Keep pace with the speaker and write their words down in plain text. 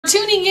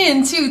tuning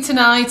in to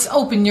tonight's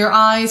Open Your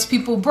Eyes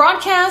People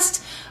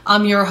broadcast.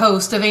 I'm your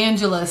host,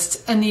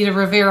 evangelist Anita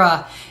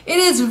Rivera. It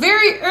is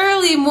very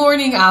early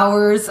morning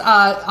hours,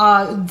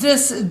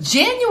 this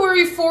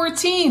January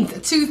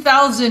 14th,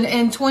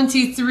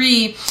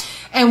 2023.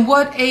 And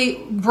what a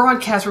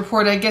broadcast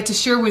report I get to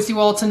share with you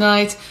all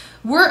tonight.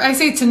 I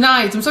say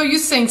tonight, I'm so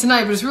used to saying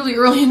tonight, but it's really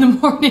early in the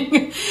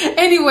morning.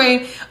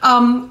 Anyway,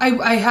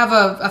 I have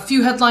a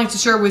few headlines to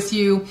share with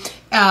you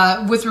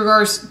with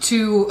regards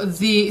to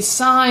the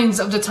signs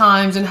of the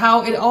times and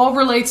how it all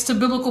relates to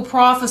biblical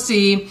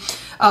prophecy.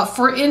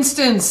 For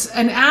instance,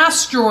 an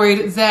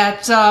asteroid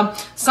that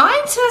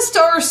scientists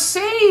are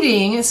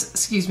stating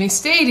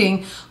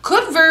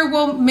could very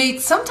well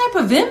make some type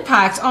of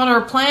impact on our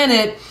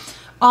planet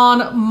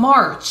on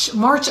March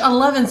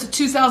 11th,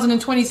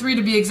 2023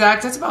 to be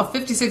exact. That's about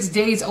 56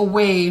 days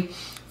away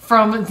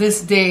from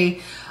this day.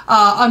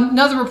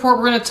 Another report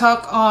we're going to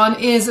talk on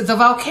is the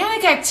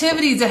volcanic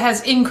activity that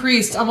has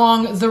increased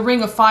along the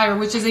Ring of Fire,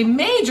 which is a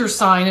major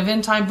sign of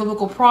end-time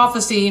biblical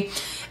prophecy.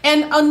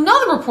 And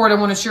another report I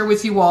want to share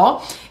with you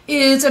all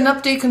is an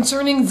update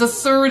concerning the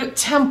third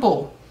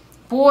temple.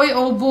 Boy,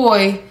 oh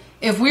boy,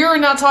 if we are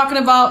not talking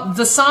about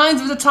the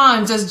signs of the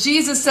times, as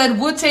Jesus said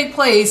would take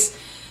place,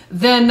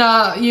 then,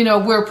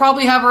 we'll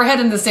probably have our head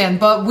in the sand,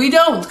 but we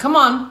don't. Come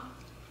on.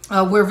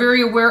 We're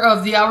very aware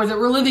of the hour that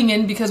we're living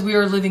in because we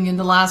are living in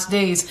the last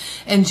days.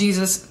 And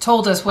Jesus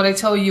told us, what I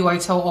tell you, I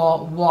tell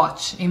all,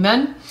 watch.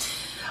 Amen.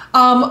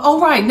 All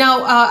right.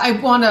 Now, I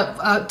want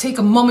to take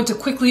a moment to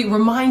quickly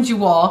remind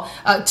you all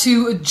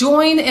to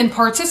join and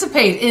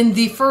participate in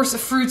the First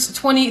Fruits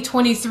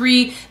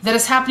 2023 that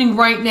is happening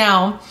right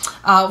now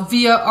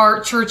via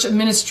our church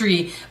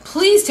ministry.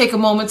 Please take a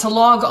moment to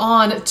log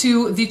on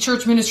to the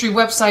church ministry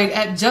website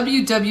at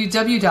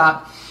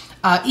www.emoaf.org.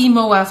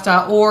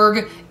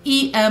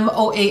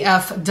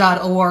 emoaf.org.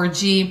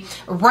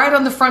 Right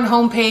on the front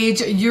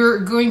homepage, you're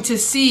going to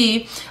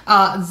see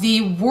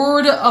the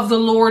word of the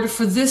Lord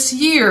for this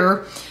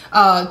year,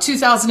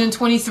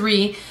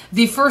 2023.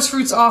 The first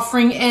fruits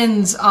offering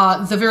ends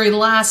the very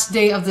last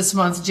day of this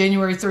month,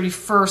 January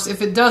 31st,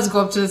 if it does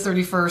go up to the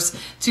 31st,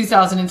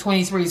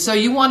 2023. So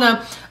you want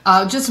to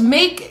just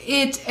make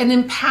it an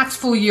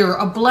impactful year,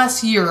 a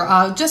blessed year,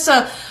 just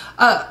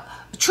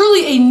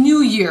truly a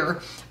new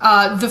year.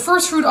 The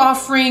first fruit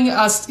offering,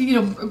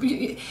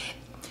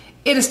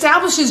 it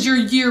establishes your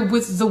year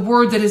with the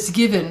word that is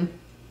given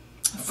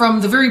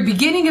from the very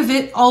beginning of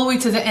it all the way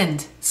to the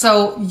end.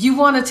 So you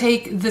want to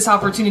take this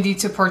opportunity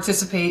to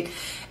participate,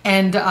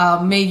 and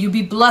may you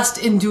be blessed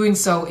in doing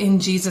so in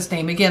Jesus'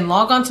 name. Again,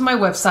 log on to my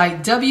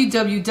website,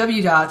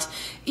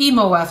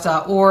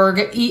 www.emoaf.org,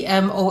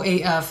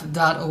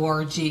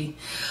 emoaf.org.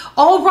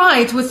 All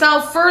right,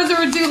 without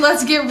further ado,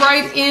 let's get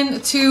right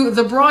into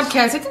the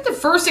broadcast. I think the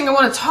first thing I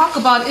want to talk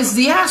about is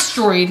the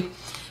asteroid,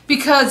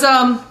 because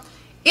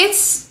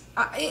it's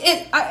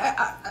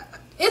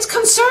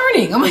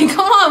concerning. I mean,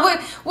 come on,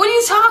 what are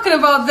you talking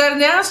about that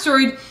an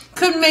asteroid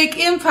could make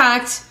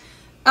impact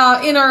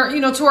in our,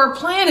 to our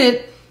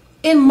planet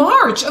in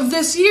March of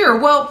this year?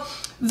 Well,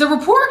 the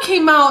report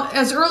came out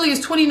as early as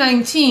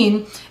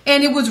 2019,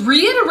 and it was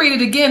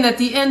reiterated again at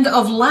the end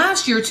of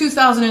last year,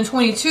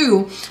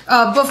 2022.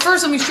 But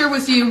first, let me share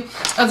with you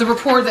the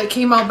report that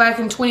came out back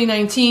in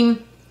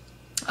 2019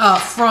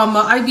 from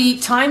IB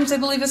Times, I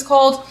believe it's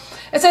called.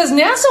 It says,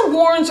 NASA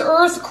warns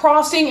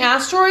Earth-crossing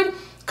asteroid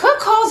could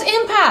cause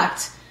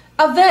impact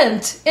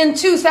event in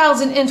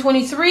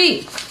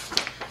 2023.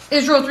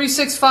 Israel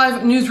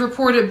 365 News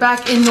reported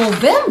back in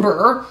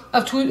November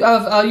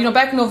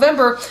back in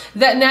November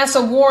that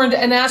NASA warned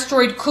an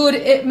asteroid could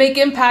make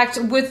impact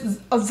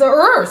with the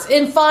Earth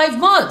in 5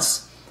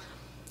 months.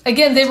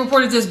 Again, they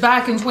reported this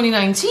back in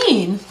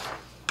 2019,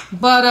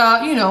 but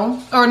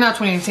or not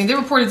 2019. They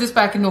reported this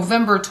back in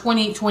November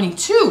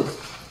 2022.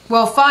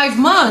 Well, 5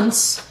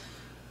 months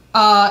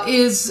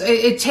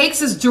it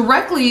takes us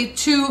directly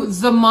to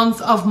the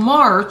month of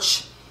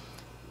March,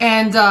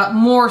 and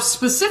more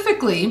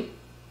specifically,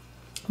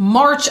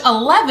 March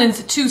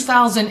 11th,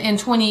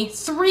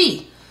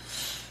 2023.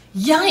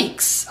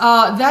 Yikes.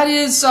 That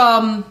is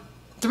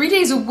 3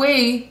 days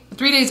away,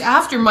 3 days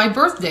after my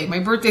birthday. My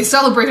birthday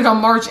celebrated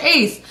on March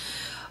 8th.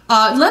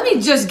 Let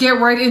me just get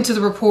right into the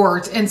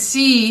report and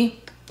see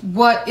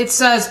what it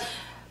says.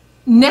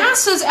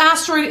 NASA's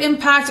Asteroid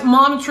Impact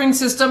Monitoring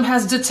System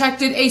has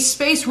detected a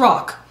space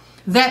rock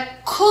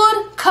that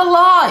could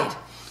collide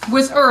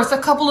with Earth a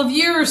couple of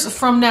years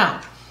from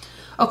now.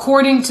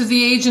 According to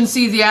the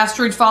agency, the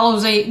asteroid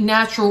follows a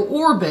natural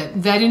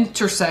orbit that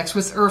intersects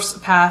with Earth's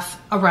path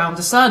around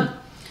the sun.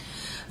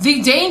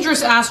 The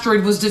dangerous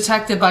asteroid was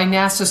detected by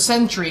NASA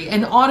Sentry,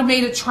 an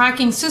automated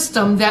tracking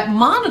system that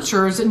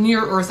monitors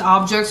near-Earth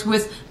objects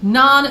with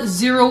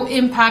non-zero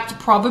impact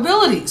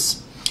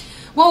probabilities.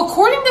 Well,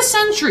 according to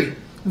Sentry,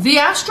 the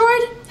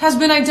asteroid has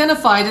been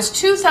identified as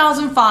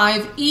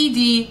 2005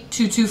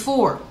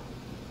 ED224.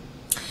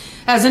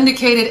 As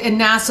indicated in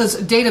NASA's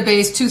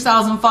database,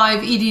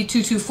 2005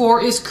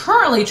 ED224 is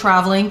currently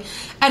traveling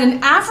at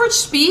an average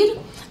speed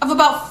of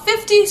about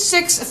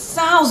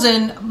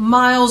 56,000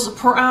 miles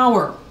per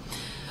hour.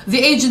 The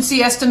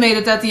agency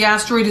estimated that the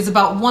asteroid is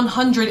about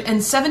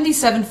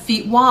 177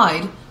 feet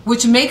wide,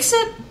 which makes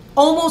it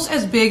almost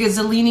as big as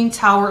the Leaning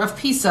Tower of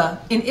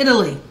Pisa in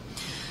Italy.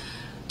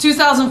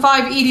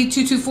 2005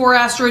 ED224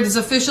 asteroid is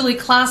officially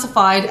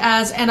classified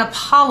as an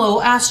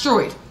Apollo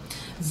asteroid.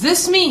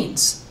 This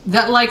means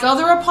that, like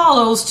other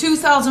Apollos,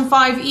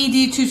 2005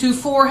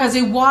 ED224 has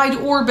a wide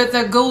orbit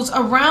that goes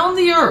around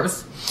the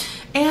Earth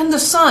and the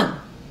Sun.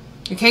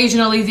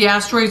 Occasionally, the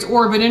asteroid's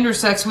orbit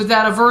intersects with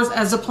that of Earth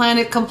as the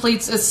planet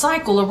completes its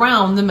cycle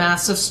around the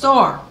massive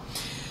star.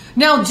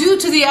 Now, due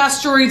to the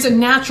asteroid's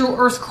natural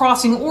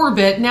Earth-crossing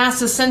orbit,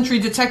 NASA Sentry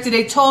detected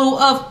a total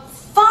of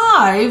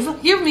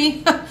 5, hear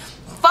me,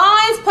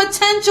 5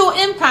 potential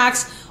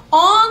impacts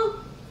on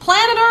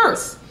planet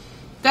Earth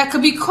that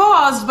could be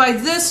caused by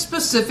this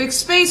specific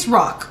space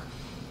rock.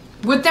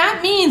 What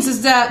that means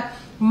is that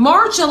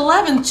March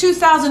 11,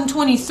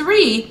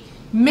 2023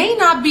 may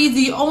not be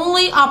the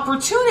only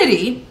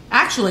opportunity,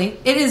 actually,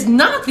 it is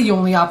not the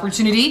only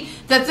opportunity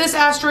that this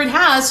asteroid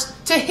has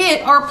to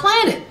hit our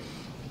planet.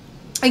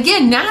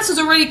 Again, NASA's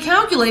already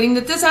calculating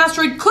that this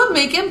asteroid could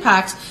make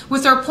impact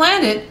with our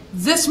planet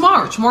this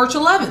March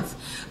 11th.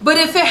 But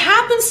if it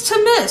happens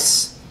to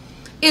miss,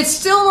 it's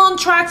still on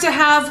track to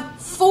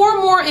have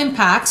 4 more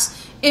impacts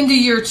in the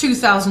year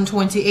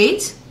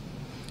 2028,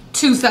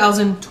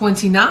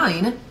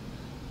 2029,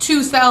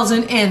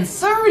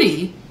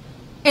 2030,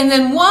 and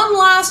then one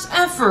last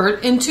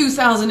effort in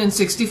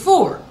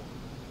 2064.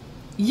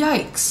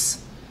 Yikes.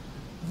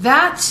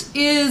 That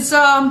is,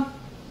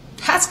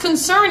 that's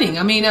concerning.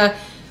 I mean,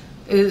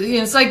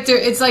 it's like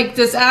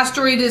this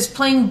asteroid is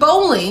playing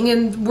bowling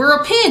and we're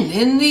a pin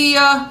in the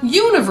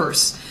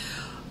universe.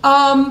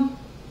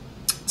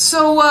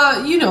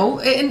 You know,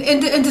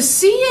 and to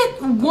see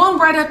it one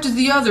right after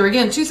the other,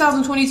 again,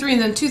 2023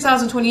 and then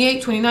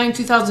 2028, 29,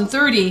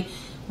 2030,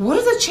 what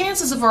are the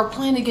chances of our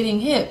planet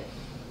getting hit?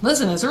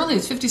 Listen, as early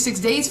as 56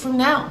 days from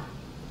now.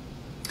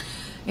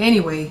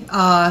 Anyway,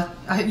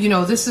 you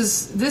know, this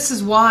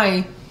is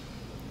why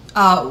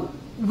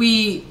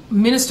we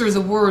minister the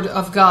word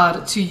of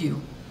God to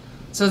you,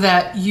 so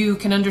that you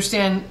can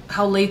understand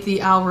how late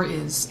the hour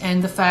is,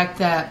 and the fact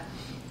that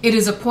it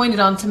is appointed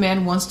unto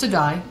man once to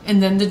die,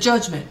 and then the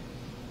judgment.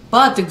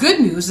 But the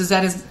good news is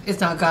that it's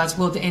not God's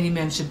will that any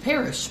man should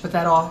perish, but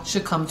that all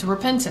should come to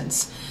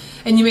repentance.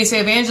 And you may say,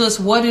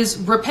 Evangelist, what is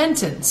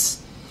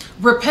repentance?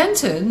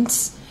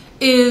 Repentance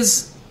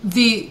is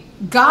the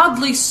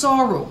godly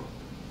sorrow,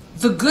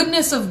 the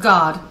goodness of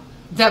God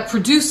that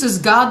produces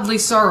godly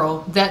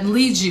sorrow, that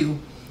leads you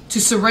to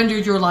surrender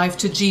your life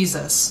to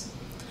Jesus,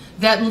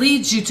 that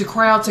leads you to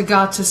cry out to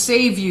God to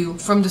save you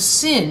from the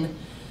sin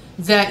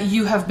that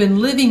you have been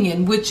living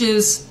in, which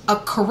is a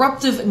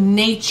corruptive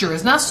nature.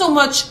 It's not so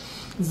much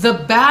the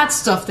bad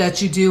stuff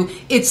that you do,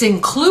 it's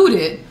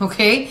included,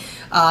 okay?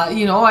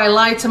 You know, I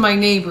lied to my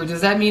neighbor.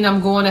 Does that mean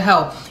I'm going to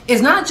hell?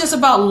 It's not just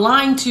about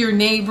lying to your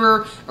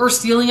neighbor or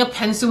stealing a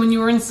pencil when you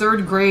were in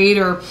 3rd grade,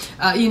 or,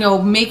 you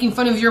know, making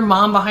fun of your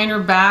mom behind her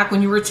back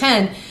when you were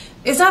 10.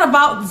 It's not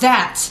about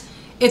that.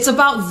 It's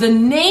about the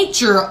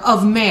nature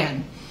of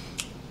man.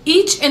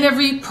 Each and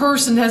every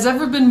person that has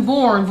ever been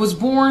born was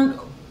born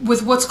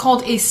with what's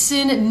called a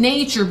sin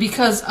nature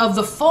because of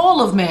the fall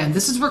of man.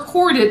 This is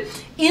recorded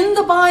in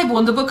the Bible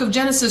in the book of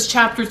Genesis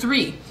chapter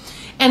 3.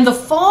 And the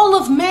fall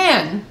of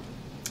man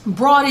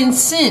brought in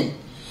sin.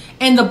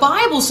 And the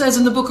Bible says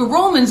in the book of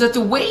Romans that the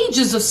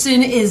wages of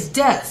sin is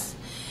death.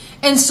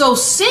 And so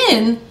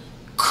sin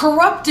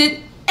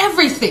corrupted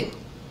everything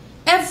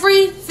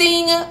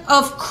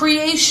of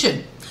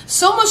creation.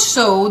 So much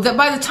so that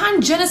by the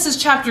time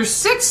Genesis chapter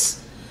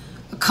 6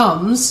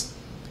 comes,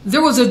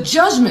 there was a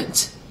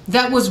judgment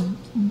that was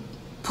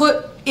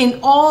put in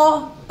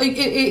all,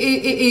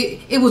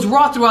 it was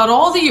wrought throughout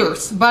all the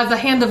earth by the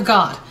hand of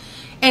God.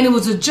 And it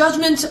was a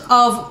judgment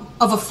of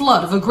a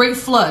flood, of a great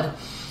flood,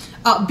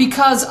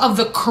 because of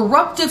the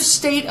corruptive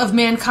state of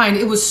mankind.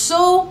 It was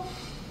so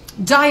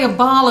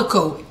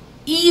diabolical,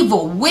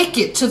 evil,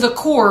 wicked to the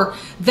core,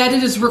 that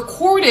it is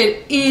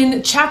recorded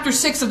in chapter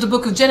 6 of the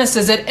book of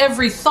Genesis that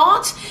every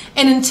thought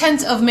and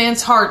intent of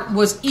man's heart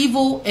was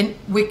evil and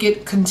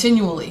wicked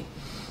continually.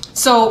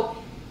 So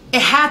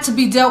it had to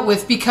be dealt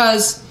with,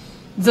 because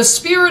the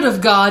Spirit of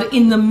God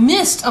in the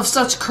midst of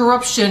such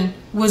corruption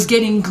was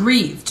getting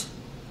grieved.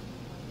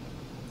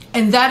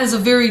 And that is a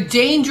very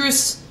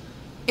dangerous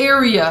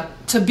area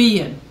to be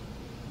in.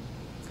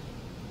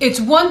 It's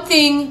one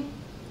thing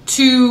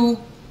to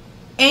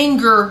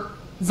anger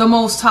the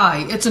Most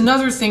High. It's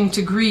another thing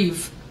to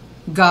grieve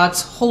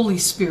God's Holy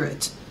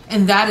Spirit.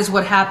 And that is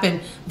what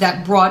happened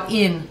that brought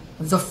in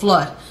the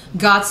flood.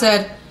 God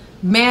said,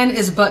 man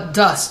is but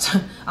dust.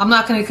 I'm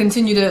not going to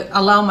continue to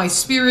allow my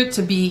spirit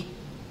to be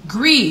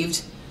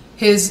grieved.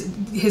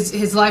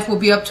 His life will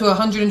be up to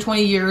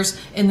 120 years.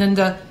 And then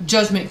the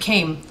judgment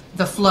came,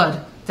 the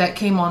flood that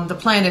came on the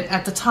planet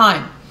at the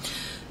time.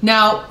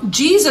 Now,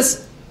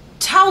 Jesus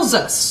tells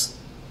us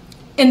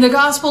in the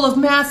Gospel of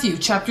Matthew,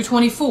 chapter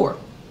 24,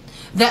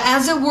 that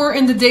as it were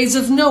in the days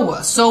of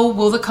Noah, so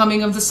will the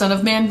coming of the Son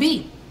of Man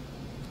be.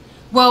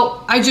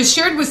 Well, I just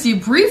shared with you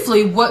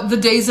briefly what the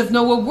days of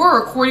Noah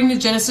were according to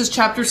Genesis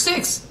chapter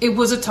 6. It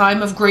was a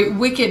time of great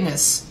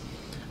wickedness,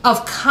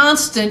 of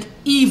constant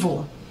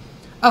evil,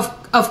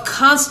 of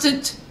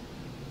constant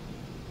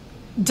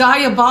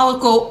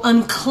diabolical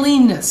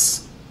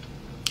uncleanness.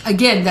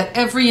 Again, that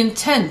every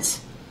intent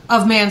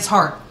of man's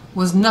heart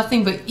was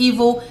nothing but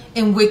evil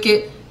and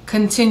wicked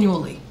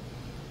continually.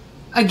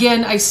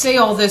 Again, I say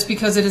all this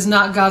because it is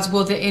not God's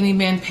will that any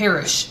man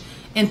perish.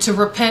 And to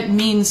repent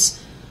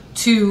means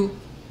to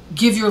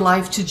give your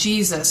life to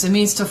Jesus. It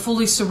means to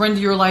fully surrender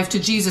your life to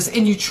Jesus.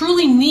 And you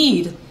truly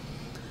need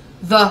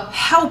the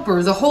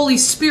helper, the Holy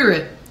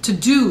Spirit, to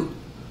do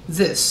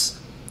this,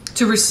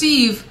 to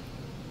receive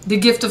the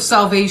gift of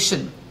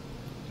salvation,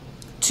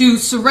 to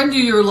surrender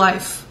your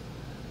life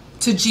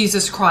to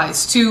Jesus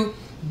Christ, to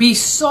be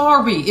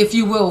sorry, if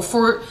you will,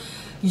 for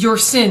your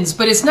sins.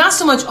 But it's not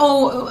so much,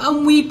 oh,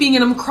 I'm weeping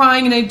and I'm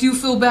crying and I do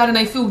feel bad and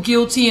I feel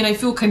guilty and I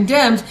feel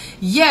condemned.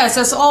 Yes,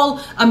 that's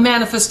all a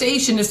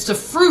manifestation. It's the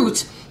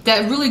fruit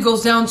that really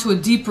goes down to a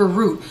deeper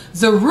root.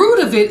 The root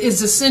of it is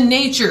the sin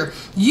nature.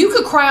 You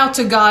could cry out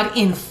to God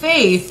in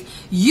faith.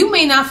 You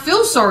may not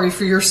feel sorry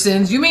for your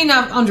sins. You may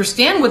not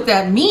understand what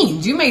that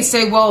means. You may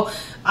say, well,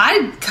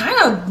 I'm kind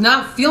of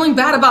not feeling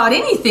bad about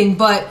anything,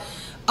 but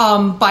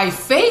by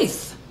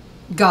faith,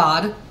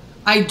 God,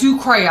 I do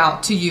cry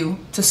out to you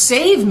to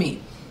save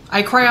me.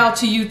 I cry out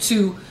to you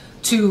to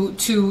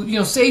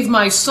save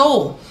my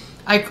soul.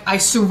 I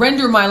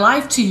surrender my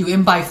life to you,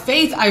 and by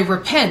faith I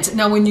repent.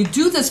 Now, when you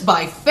do this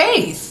by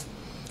faith,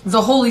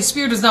 the Holy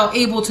Spirit is now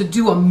able to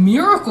do a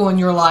miracle in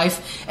your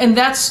life, and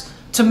that's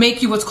to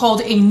make you what's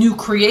called a new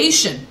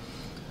creation,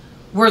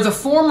 where the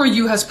former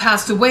you has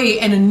passed away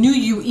and a new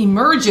you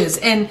emerges.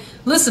 And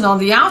listen, on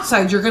the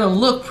outside you're going to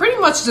look pretty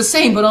much the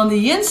same, but on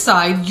the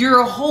inside you're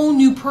a whole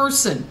new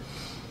person.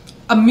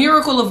 A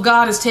miracle of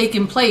God has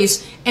taken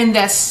place, and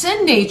that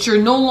sin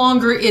nature no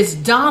longer is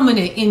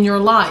dominant in your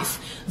life.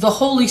 The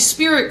Holy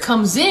Spirit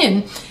comes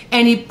in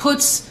and he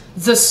puts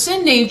the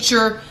sin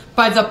nature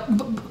by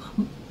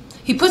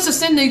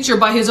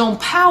his own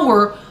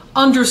power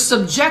under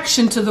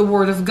subjection to the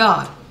Word of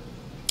God.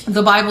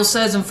 The Bible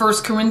says in 1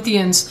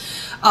 Corinthians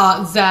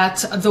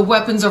that the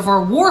weapons of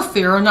our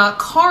warfare are not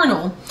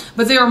carnal,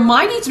 but they are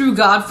mighty through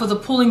God for the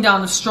pulling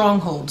down of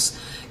strongholds,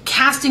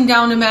 casting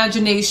down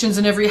imaginations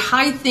and every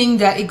high thing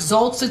that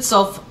exalts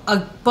itself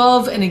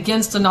above and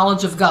against the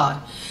knowledge of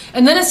God.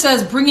 And then it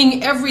says,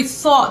 bringing every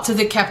thought to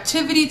the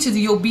captivity to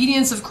the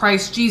obedience of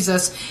Christ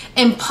Jesus,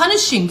 and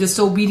punishing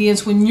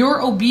disobedience when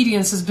your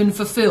obedience has been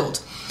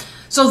fulfilled.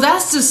 So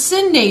that's the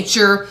sin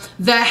nature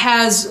that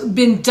has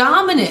been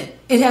dominant.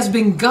 It has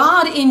been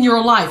God in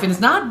your life. It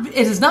has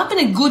not been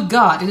a good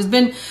God. It has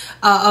been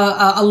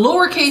a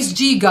lowercase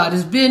g God. It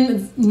has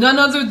been none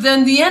other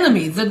than the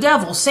enemy, the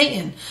devil,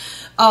 Satan.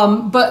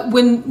 But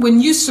when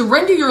you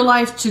surrender your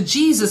life to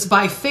Jesus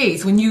by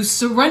faith, when you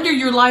surrender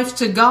your life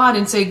to God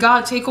and say,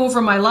 God, take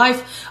over my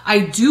life,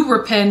 I do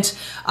repent.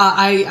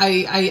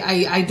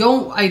 I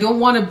don't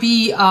want to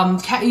be, I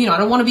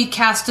don't want to be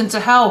cast into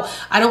hell.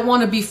 I don't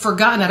want to be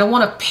forgotten. I don't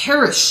want to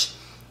perish.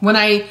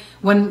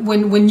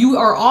 When you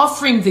are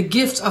offering the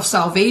gift of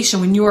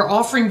salvation, when you are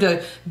offering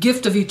the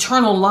gift of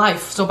eternal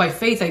life, so by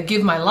faith I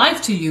give my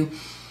life to you.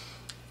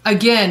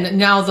 Again,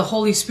 now the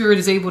Holy Spirit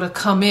is able to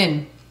come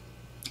in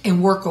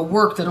and work a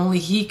work that only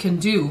He can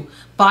do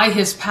by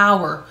His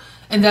power.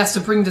 And that's to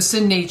bring the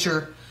sin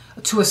nature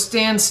to a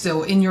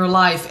standstill in your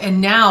life. And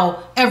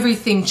now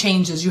everything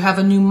changes. You have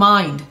a new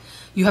mind.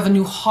 You have a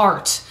new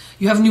heart.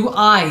 You have new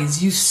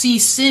eyes. You see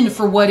sin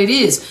for what it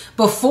is.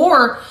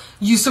 Before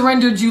you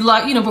surrendered your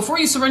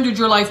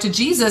life to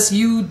Jesus,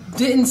 you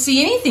didn't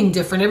see anything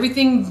different.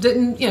 Everything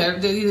didn't,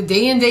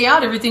 day in, day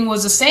out, everything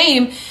was the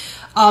same.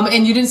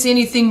 And you didn't see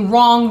anything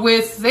wrong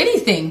with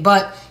anything.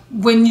 But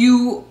when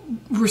you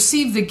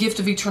receive the gift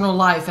of eternal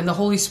life and the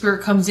Holy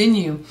Spirit comes in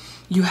you,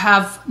 you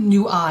have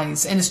new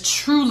eyes, and it's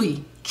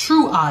truly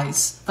true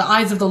eyes, the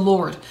eyes of the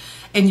Lord.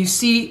 And you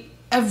see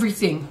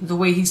everything the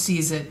way He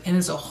sees it. And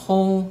it's a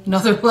whole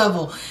nother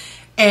level.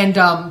 And,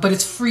 but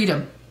it's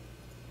freedom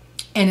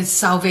and it's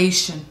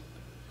salvation.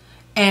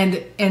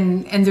 And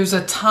there's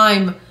a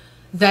time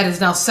that is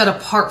now set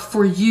apart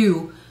for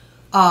you,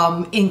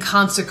 in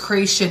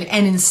consecration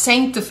and in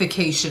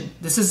sanctification.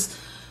 This is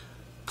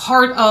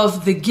part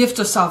of the gift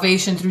of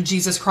salvation through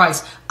Jesus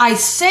Christ. I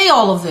say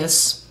all of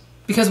this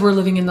because we're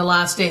living in the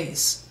last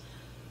days.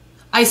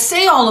 I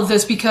say all of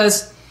this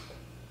because,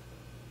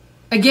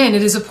 again,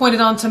 it is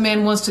appointed unto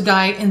man once to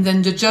die and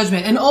then to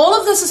judgment. And all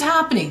of this is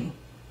happening.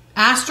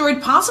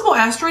 Possible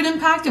asteroid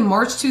impact in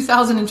March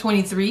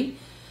 2023.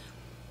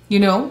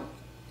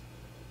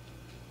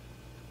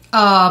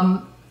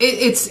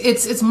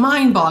 It's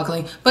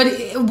mind-boggling. But,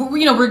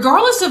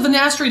 regardless of an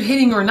asteroid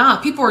hitting or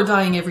not, people are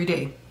dying every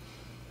day.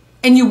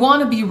 And you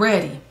want to be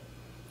ready.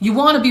 You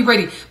want to be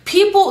ready.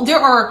 There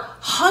are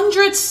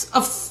hundreds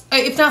of,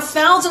 if not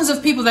thousands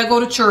of people that go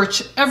to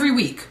church every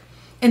week.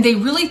 And they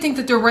really think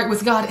that they're right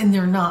with God, and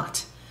they're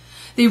not.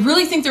 they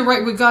really think they're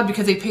right with God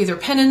because they pay their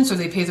penance or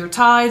they pay their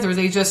tithe, or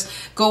they just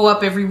go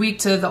up every week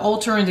to the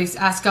altar and they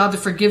ask God to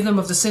forgive them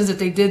of the sins that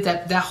they did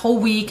that whole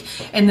week.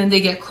 And then they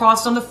get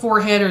crossed on the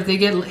forehead, or they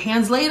get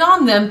hands laid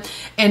on them.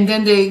 And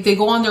then they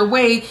go on their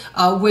way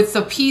with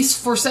the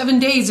peace for 7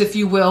 days, if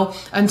you will,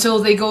 until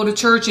they go to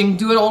church and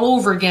do it all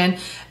over again.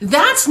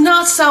 That's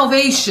not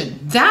salvation.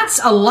 That's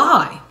a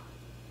lie.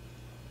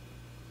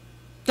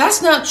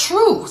 That's not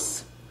truth.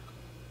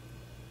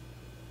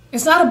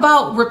 It's not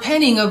about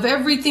repenting of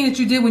everything that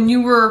you did when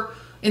you were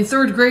in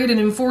 3rd grade and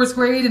in 4th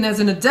grade and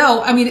as an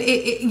adult. I mean,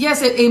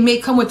 yes, it may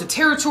come with the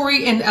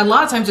territory, and a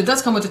lot of times it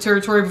does come with the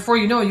territory. Before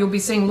you know it, you'll be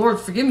saying, Lord,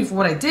 forgive me for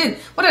what I did.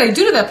 What did I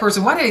do to that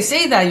person? Why did I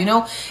say that,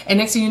 And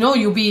next thing you know,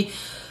 you'll be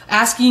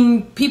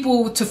asking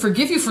people to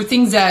forgive you for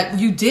things that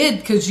you did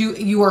because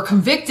you are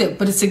convicted.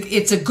 But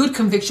it's a good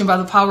conviction by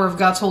the power of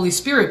God's Holy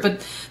Spirit.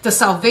 But the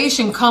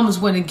salvation comes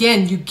when,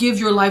 again, you give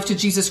your life to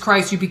Jesus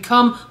Christ. You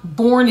become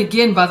born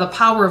again by the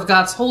power of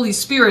God's Holy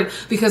Spirit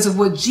because of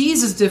what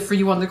Jesus did for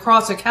you on the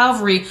cross at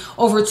Calvary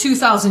over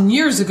 2,000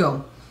 years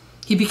ago.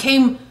 He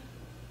became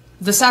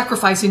the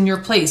sacrifice in your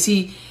place.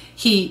 He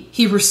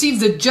received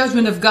the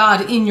judgment of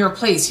God in your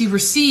place. He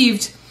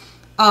received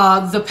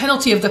the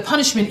penalty of the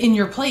punishment in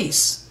your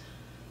place,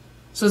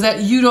 so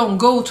that you don't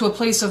go to a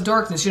place of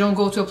darkness. You don't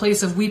go to a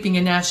place of weeping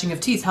and gnashing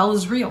of teeth. Hell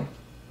is real.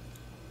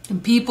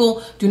 And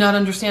people do not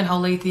understand how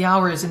late the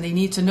hour is, and they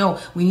need to know.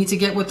 We need to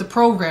get with the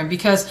program,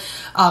 because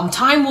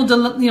time will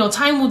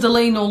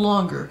delay no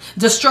longer.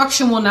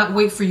 Destruction will not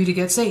wait for you to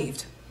get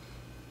saved.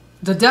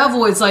 The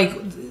devil is like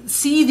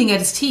seething at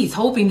his teeth,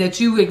 hoping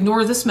that you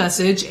ignore this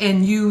message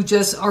and you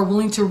just are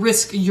willing to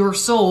risk your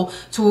soul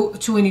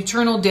to an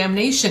eternal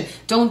damnation.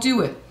 Don't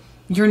do it.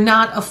 You're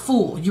not a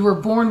fool. You were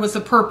born with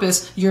a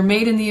purpose. You're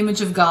made in the image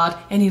of God,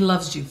 and he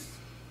loves you.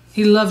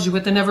 He loves you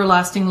with an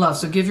everlasting love.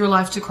 So give your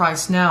life to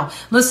Christ now.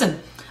 Listen,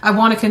 I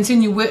want to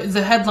continue with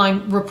the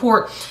headline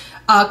report.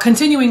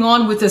 Continuing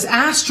on with this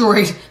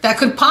asteroid that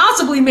could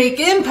possibly make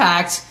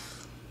impact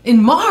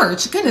in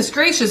March. Goodness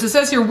gracious. It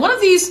says here, one of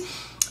these...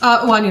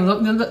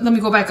 let me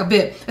go back a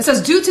bit. It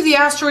says, due to the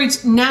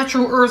asteroid's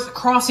natural Earth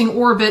crossing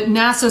orbit,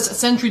 NASA's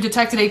Sentry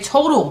detected a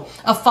total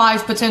of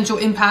 5 potential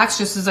impacts,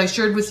 just as I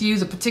shared with you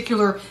the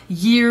particular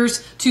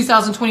years,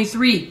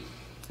 2023.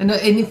 And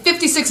in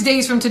 56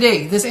 days from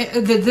today,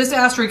 this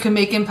asteroid can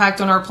make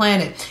impact on our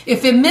planet.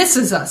 If it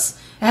misses us,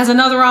 it has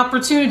another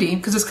opportunity,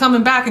 because it's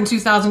coming back in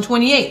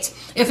 2028.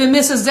 If it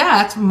misses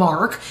that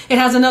mark, it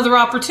has another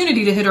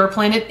opportunity to hit our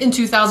planet in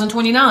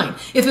 2029.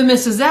 If it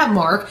misses that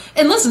mark,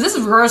 and listen, this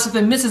is regardless if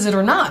it misses it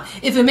or not.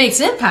 If it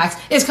makes impact,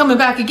 it's coming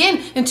back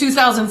again in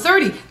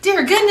 2030.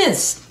 Dear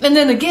goodness. And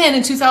then again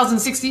in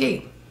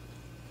 2068.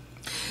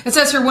 It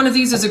says here, one of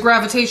these is a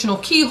gravitational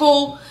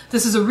keyhole.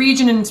 This is a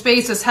region in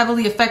space that's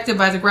heavily affected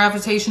by the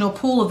gravitational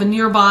pull of a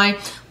nearby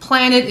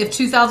planet. If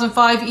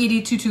 2005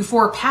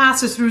 ED224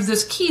 passes through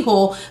this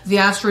keyhole, the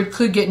asteroid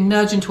could get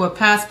nudged into a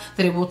path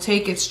that it will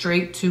take it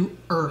straight to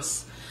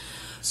Earth.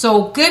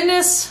 So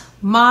goodness,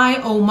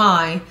 my, oh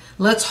my,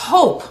 let's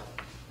hope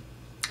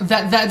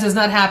that that does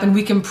not happen.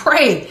 We can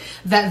pray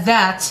that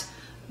that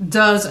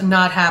does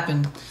not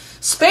happen.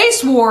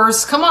 Space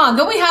wars, come on,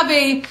 don't we have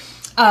a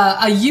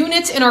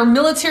unit in our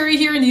military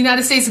here in the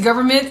United States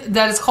government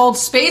that is called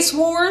Space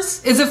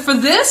Wars? Is it for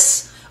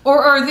this?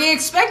 Or are they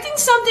expecting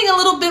something a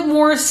little bit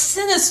more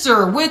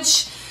sinister,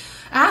 which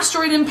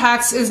Asteroid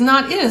Impacts is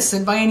not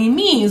innocent by any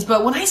means,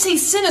 but when I say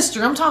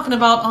sinister, I'm talking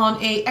about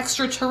on a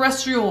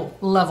extraterrestrial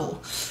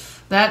level.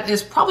 That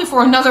is probably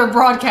for another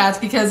broadcast,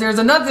 because there's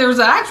an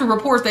actual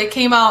report that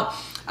came out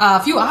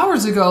a few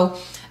hours ago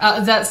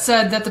that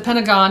said that the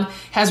Pentagon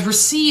has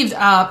received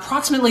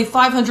approximately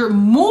 500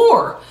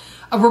 more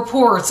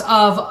reports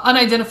of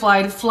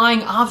unidentified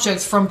flying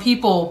objects from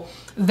people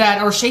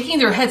that are shaking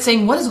their head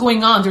saying, what is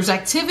going on? There's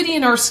activity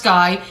in our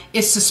sky.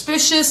 It's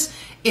suspicious.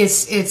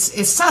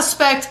 It's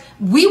suspect.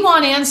 We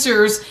want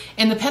answers.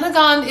 And the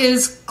Pentagon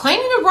is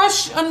claiming to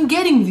rush on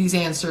getting these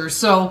answers.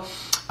 So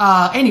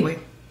anyway,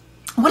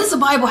 what does the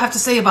Bible have to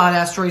say about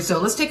asteroids?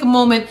 So let's take a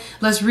moment.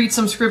 Let's read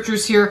some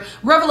scriptures here.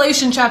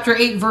 Revelation chapter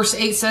 8 verse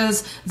 8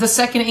 says, the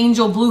second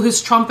angel blew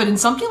his trumpet, and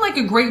something like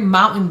a great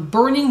mountain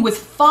burning with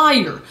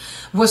fire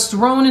was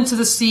thrown into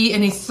the sea,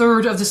 and a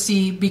third of the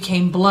sea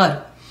became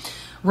blood.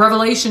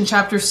 Revelation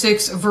chapter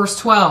 6 verse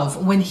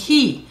 12, when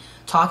he,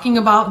 talking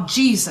about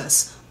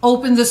Jesus,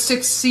 opened the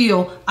 6th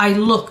seal, I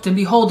looked, and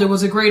behold, there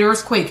was a great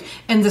earthquake,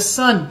 and the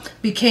sun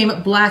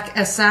became black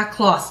as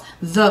sackcloth.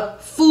 The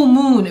full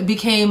moon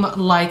became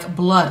like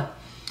blood.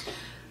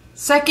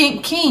 2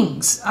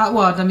 Kings,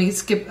 let me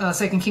skip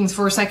 2 Kings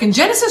for a second.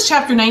 Genesis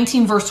chapter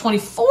 19 verse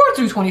 24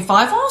 through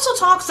 25 also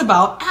talks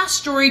about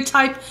asteroid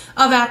type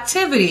of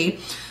activity.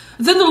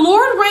 Then the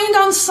Lord rained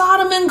on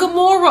Sodom and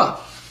Gomorrah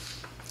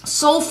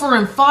sulfur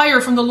and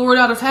fire from the Lord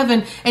out of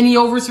heaven, and he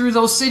overthrew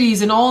those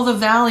cities and all the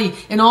valley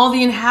and all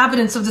the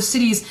inhabitants of the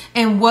cities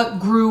and what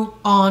grew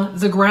on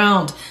the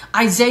ground.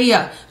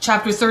 Isaiah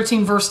chapter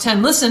 13 verse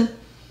 10. Listen,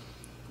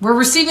 We're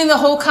receiving the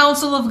whole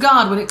counsel of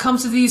God when it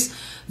comes to these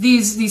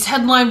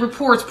headline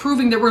reports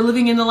proving that we're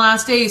living in the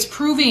last days,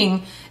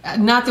 proving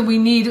not that we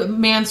need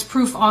man's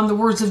proof on the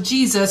words of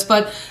Jesus,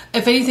 but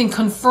if anything,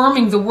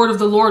 confirming the word of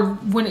the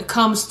Lord when it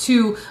comes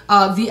to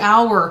the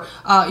hour,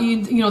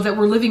 that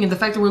we're living in, the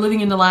fact that we're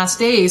living in the last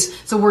days.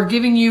 So we're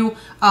giving you,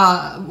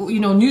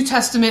 New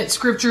Testament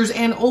scriptures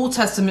and Old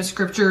Testament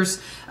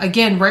scriptures.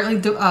 Again, rightly,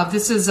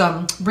 this is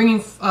bringing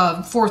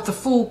forth the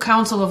full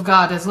counsel of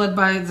God as led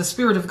by the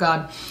Spirit of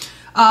God.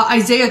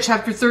 Isaiah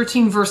chapter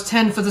 13 verse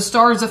 10, for the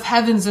stars of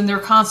heavens and their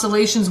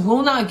constellations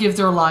will not give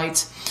their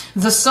light.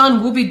 The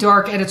sun will be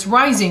dark at its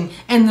rising,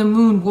 and the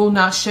moon will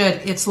not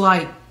shed its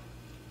light.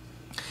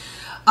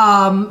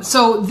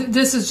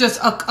 This is just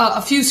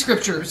a few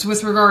scriptures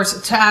with regards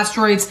to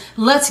asteroids.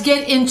 Let's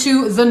get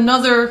into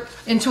another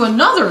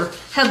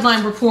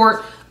headline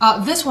report.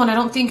 This one I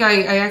don't think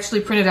I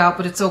actually printed out,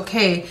 but it's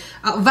okay.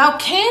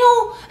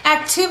 Volcano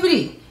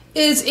activity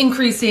is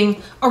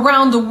increasing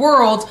around the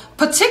world,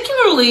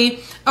 particularly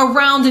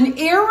around an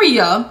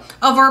area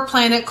of our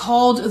planet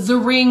called the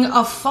Ring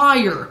of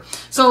Fire.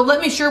 So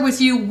let me share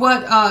with you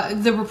what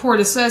the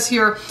report says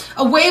here.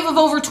 A wave of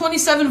over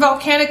 27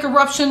 volcanic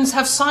eruptions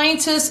have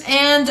scientists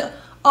and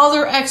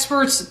other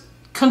experts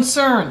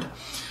concerned.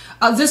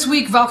 This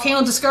week,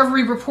 Volcano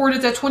Discovery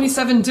reported that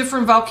 27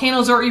 different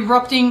volcanoes are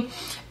erupting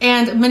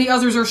and many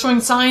others are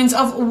showing signs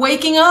of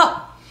waking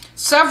up.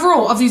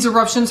 Several of these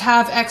eruptions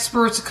have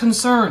experts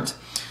concerned.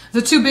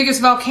 The two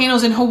biggest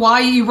volcanoes in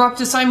Hawaii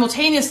erupted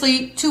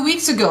simultaneously 2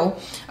 weeks ago.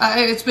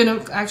 It's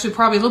been actually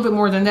probably a little bit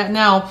more than that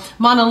now.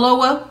 Mauna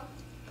Loa,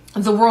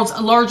 the world's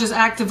largest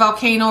active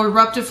volcano,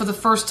 erupted for the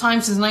first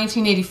time since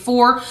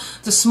 1984.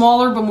 The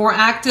smaller but more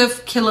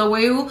active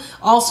Kilauea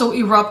also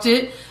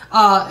erupted.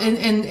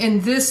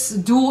 And this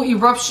dual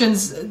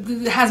eruptions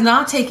has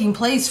not taken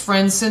place,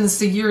 friends, since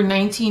the year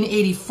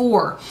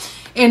 1984.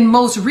 In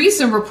most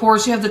recent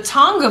reports, you have the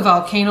Tonga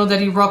volcano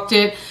that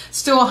erupted.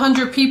 Still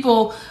 100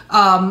 people,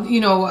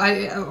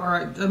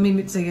 let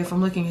me see if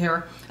I'm looking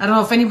here. I don't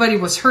know if anybody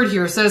was hurt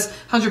here. It says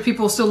 100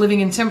 people still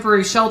living in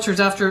temporary shelters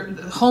after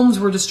homes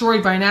were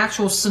destroyed by an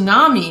actual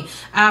tsunami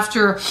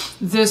after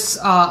this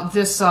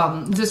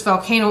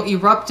volcano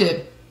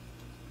erupted.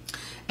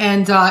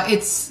 And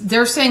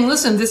they're saying,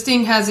 listen, this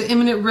thing has an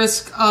imminent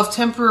risk of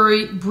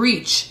temporary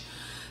breach.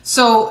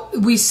 So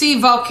we see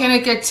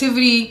volcanic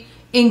activity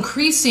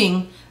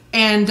increasing,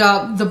 and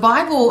the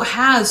Bible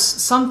has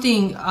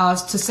something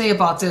to say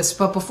about this.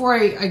 But before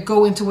I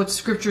go into what the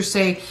scriptures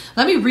say,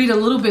 let me read a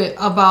little bit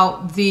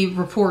about the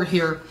report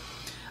here.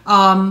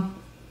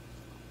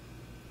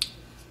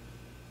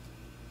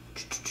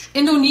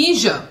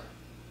 Indonesia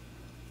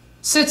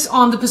sits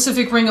on the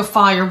Pacific Ring of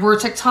Fire, where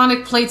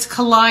tectonic plates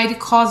collide,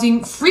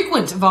 causing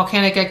frequent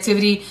volcanic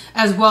activity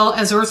as well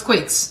as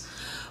earthquakes.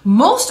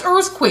 Most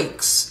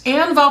earthquakes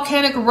and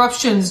volcanic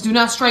eruptions do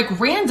not strike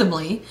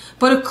randomly,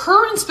 but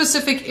occur in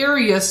specific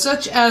areas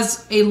such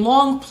as a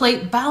long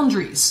plate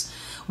boundaries.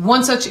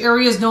 One such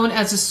area is known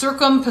as the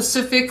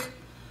Circum-Pacific,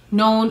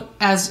 known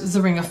as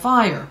the Ring of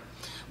Fire,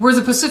 where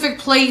the Pacific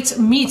plate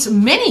meets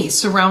many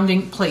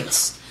surrounding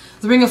plates.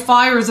 The Ring of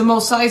Fire is the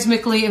most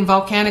seismically and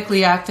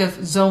volcanically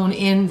active zone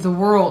in the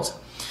world.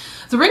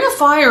 The Ring of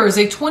Fire is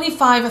a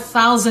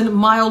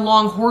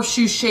 25,000-mile-long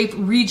horseshoe-shaped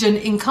region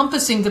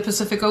encompassing the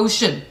Pacific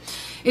Ocean.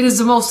 It is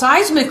the most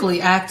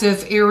seismically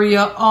active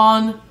area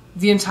on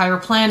the entire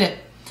planet.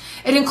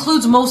 It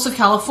includes most of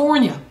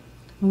California,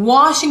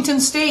 Washington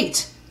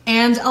State,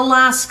 and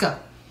Alaska.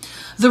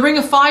 The Ring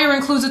of Fire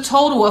includes a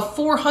total of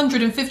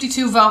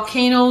 452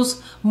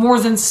 volcanoes. More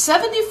than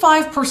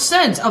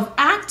 75% of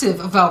active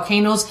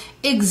volcanoes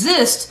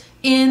exist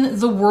in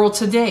the world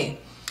today.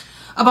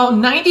 About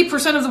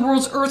 90% of the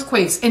world's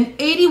earthquakes and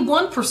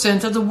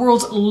 81% of the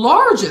world's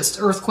largest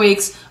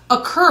earthquakes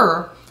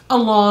occur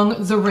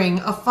along the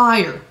Ring of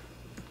Fire.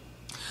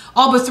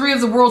 All but 3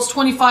 of the world's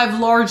 25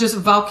 largest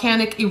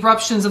volcanic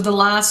eruptions of the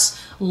last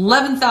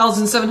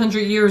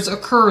 11,700 years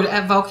occurred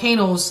at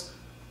volcanoes,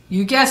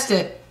 you guessed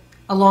it,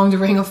 along the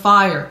Ring of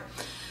Fire.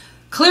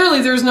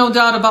 Clearly, there's no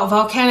doubt about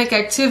volcanic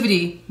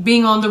activity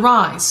being on the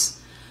rise.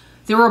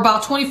 There were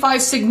about 25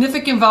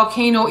 significant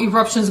volcano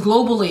eruptions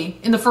globally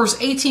in the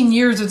first 18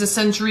 years of the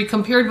century,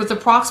 compared with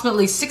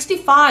approximately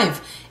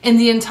 65 in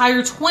the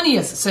entire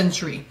 20th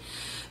century.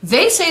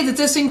 They say that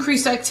this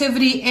increased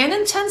activity and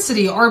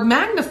intensity are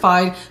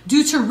magnified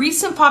due to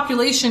recent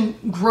population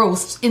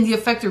growth in the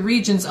affected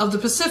regions of the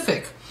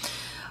Pacific.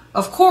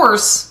 Of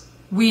course,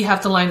 we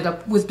have to line it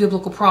up with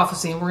biblical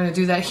prophecy, and we're going to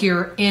do that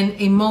here in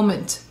a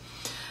moment.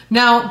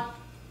 Now,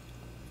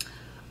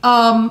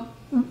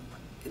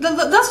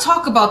 let's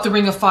talk about the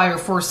Ring of Fire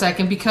for a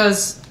second,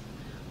 because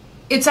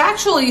it's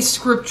actually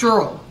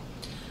scriptural.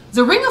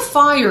 The Ring of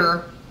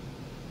Fire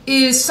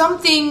is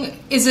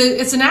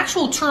it's an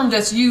actual term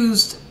that's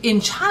used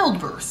in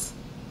childbirth.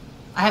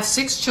 I have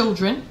 6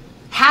 children,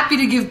 happy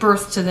to give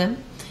birth to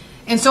them,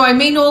 and so I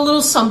may know a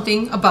little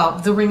something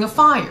about the Ring of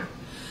Fire.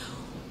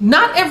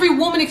 Not every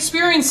woman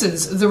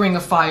experiences the Ring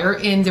of Fire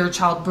in their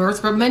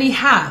childbirth, but many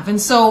have.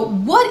 And so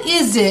what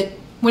is it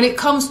when it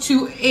comes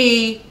to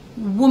a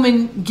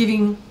woman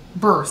giving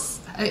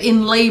birth,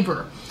 in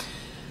labor.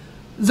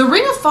 The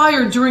ring of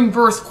fire during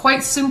birth,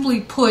 quite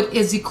simply put,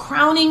 is the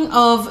crowning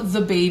of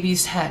the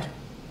baby's head.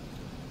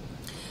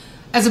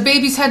 As a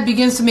baby's head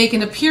begins to make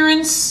an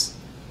appearance,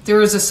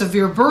 there is a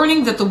severe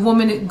burning that the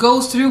woman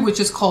goes through, which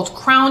is called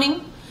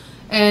crowning.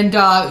 And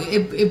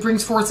it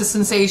brings forth a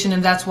sensation,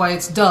 and that's why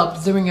it's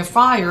dubbed the ring of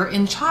fire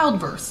in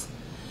childbirth.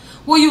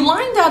 Well, you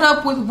line that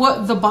up with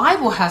what the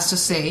Bible has to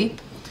say,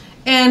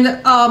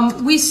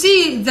 and we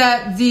see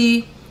that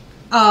the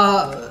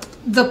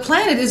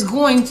planet is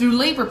going through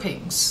labor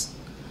pains.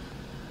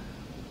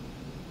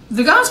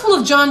 The Gospel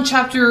of John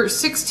chapter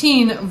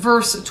 16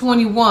 verse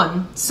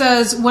 21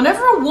 says,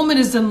 whenever a woman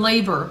is in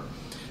labor,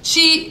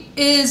 she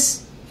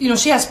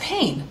has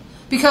pain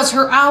because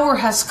her hour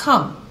has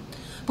come.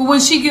 But when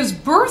she gives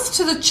birth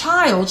to the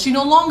child, she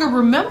no longer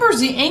remembers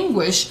the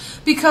anguish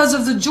because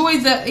of the joy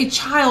that a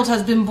child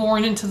has been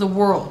born into the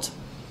world.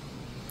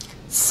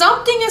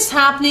 Something is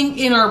happening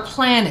in our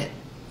planet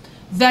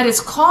that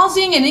is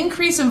causing an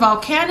increase in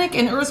volcanic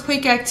and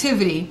earthquake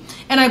activity.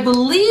 And I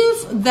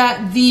believe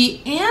that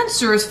the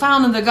answer is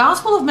found in the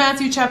Gospel of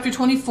Matthew chapter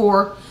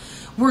 24,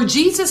 where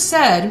Jesus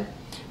said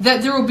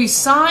that there will be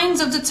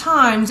signs of the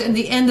times and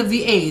the end of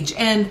the age,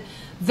 and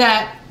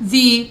that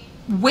the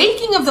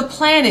waking of the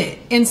planet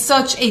in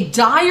such a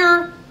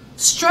dire,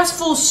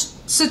 stressful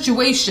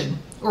situation,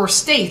 or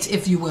state,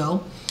 if you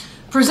will,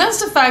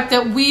 presents the fact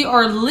that we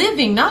are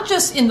living not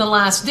just in the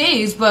last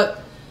days,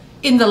 but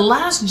in the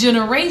last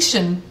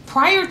generation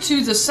prior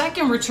to the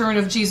second return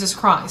of Jesus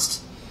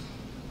Christ,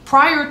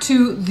 prior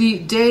to the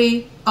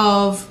day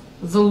of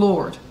the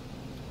Lord.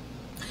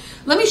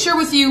 Let me share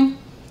with you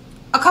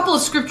a couple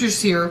of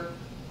scriptures here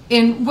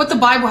in what the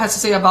Bible has to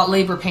say about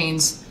labor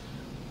pains.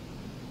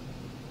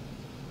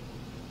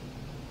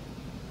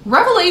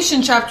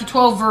 Revelation chapter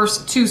 12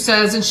 verse 2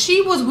 says, and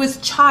she was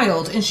with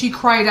child, and she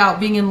cried out,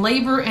 being in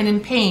labor and in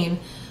pain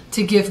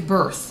to give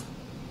birth.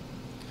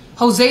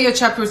 Hosea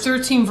chapter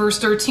 13 verse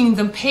 13,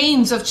 the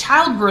pains of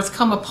childbirth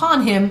come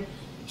upon him.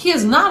 He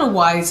is not a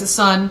wise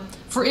son,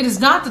 for it is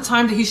not the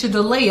time that he should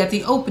delay at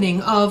the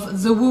opening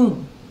of the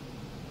womb.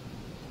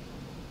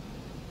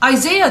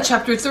 Isaiah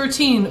chapter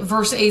 13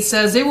 verse 8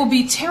 says, they will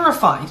be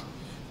terrified.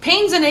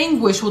 Pains and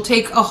anguish will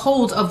take a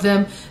hold of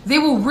them. They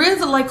will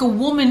writhe like a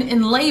woman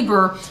in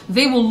labor.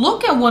 They will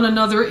look at one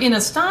another in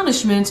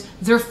astonishment,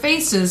 their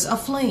faces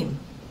aflame.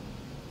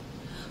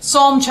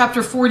 Psalm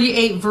chapter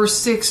 48 verse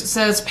 6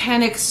 says,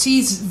 panic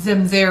seized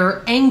them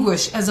there,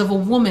 anguish as of a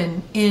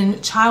woman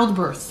in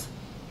childbirth.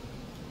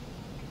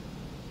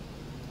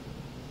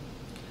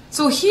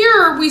 So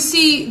here we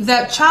see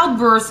that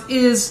childbirth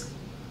is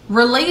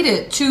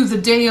related to the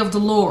day of the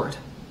Lord.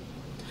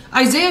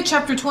 Isaiah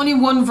chapter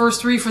 21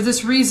 verse 3, for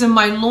this reason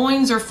my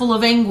loins are full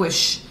of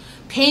anguish.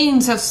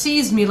 Pains have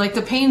seized me like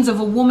the pains of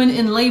a woman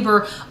in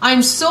labor. I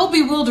am so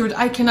bewildered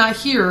I cannot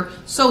hear,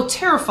 so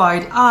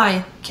terrified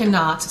I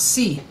cannot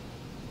see.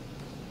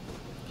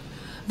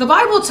 The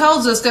Bible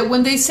tells us that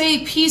when they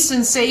say peace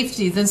and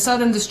safety, then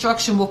sudden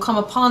destruction will come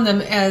upon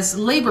them as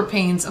labor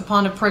pains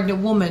upon a pregnant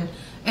woman,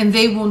 and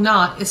they will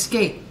not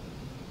escape.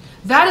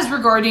 That is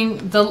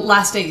regarding the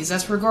last days.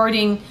 That's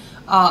regarding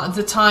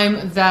the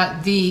time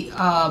that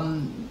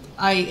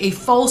a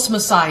false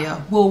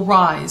Messiah will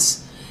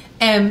rise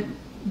and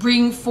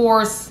bring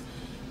forth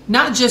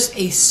not just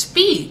a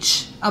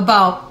speech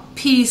about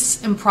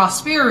peace and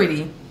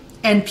prosperity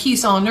and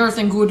peace on earth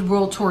and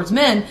goodwill towards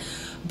men,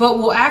 but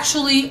will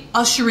actually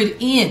usher it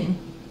in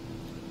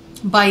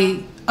by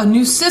a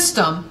new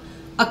system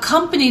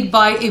accompanied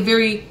by a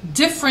very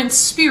different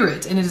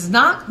spirit. And it is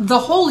not the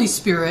Holy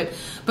Spirit,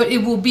 but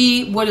it will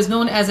be what is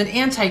known as an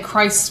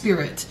Antichrist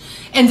spirit.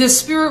 And this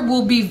spirit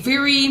will be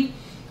very,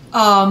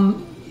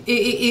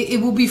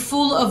 it will be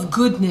full of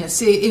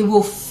goodness. It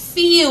will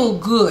feel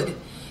good.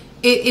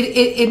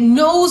 It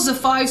knows the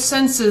five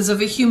senses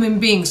of a human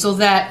being, so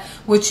that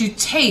what you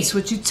taste,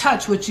 what you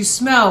touch, what you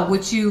smell,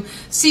 what you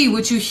see,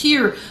 what you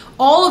hear,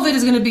 all of it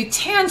is going to be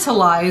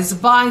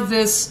tantalized by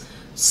this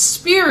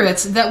spirit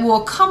that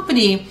will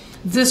accompany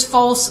this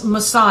false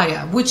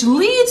Messiah, which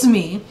leads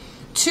me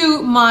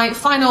to my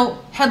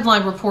final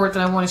headline report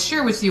that I want to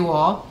share with you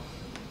all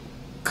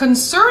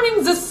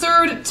concerning the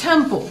third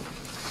temple.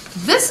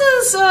 This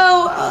is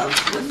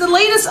the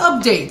latest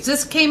update.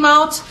 This came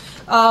out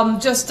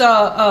not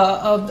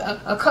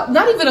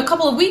even a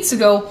couple of weeks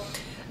ago.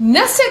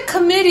 Knesset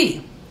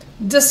committee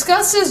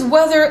discusses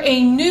whether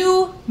a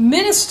new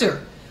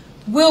minister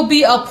will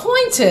be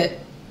appointed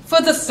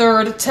for the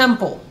third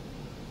temple.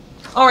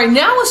 All right,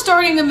 now it's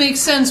starting to make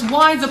sense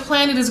why the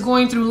planet is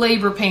going through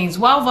labor pains.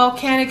 While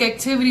volcanic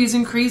activity is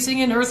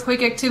increasing and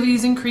earthquake activity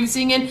is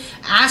increasing and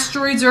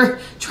asteroids are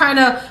trying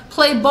to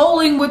play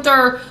bowling with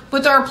our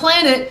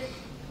planet,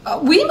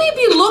 we may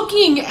be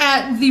looking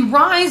at the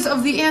rise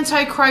of the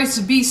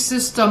Antichrist beast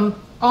system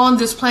on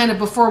this planet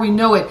before we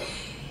know it.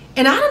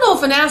 And I don't know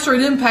if an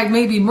asteroid impact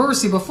may be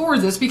mercy before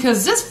this,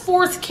 because this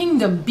fourth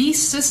kingdom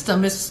beast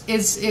system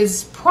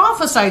is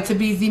prophesied to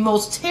be the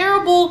most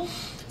terrible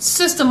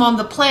system on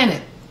the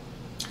planet.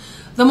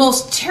 The the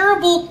most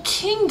terrible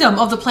kingdom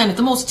of the planet,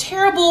 the most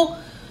terrible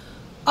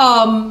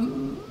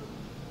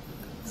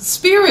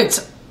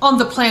spirit on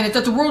the planet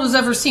that the world has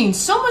ever seen.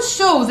 So much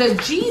so that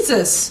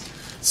Jesus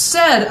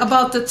said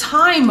about the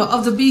time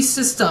of the beast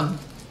system,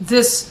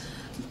 this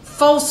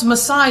false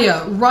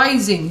Messiah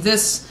rising,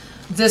 this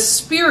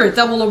spirit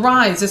that will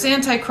arise, this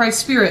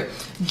Antichrist spirit.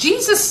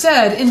 Jesus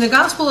said in the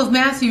Gospel of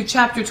Matthew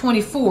chapter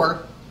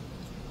 24,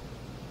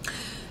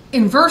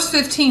 in verse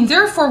 15,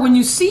 therefore, when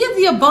you see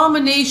the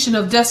abomination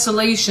of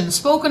desolation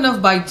spoken of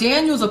by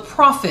Daniel the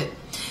prophet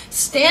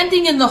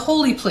standing in the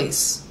holy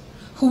place,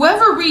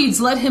 whoever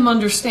reads, let him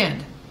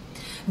understand.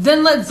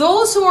 Then let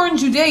those who are in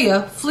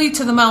Judea flee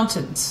to the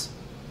mountains.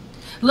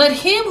 Let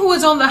him who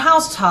is on the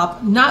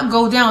housetop not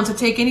go down to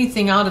take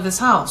anything out of his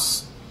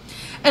house.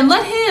 And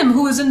let him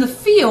who is in the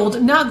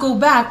field not go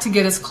back to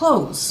get his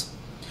clothes.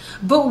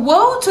 But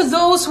woe to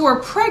those who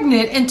are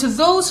pregnant and to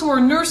those who are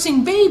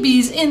nursing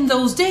babies in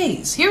those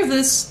days. Hear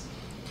this.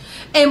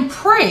 And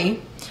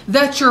pray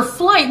that your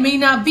flight may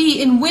not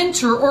be in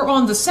winter or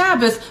on the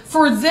Sabbath,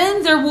 for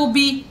then there will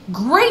be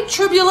great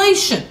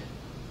tribulation,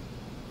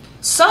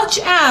 such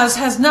as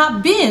has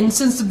not been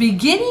since the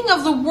beginning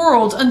of the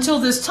world until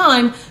this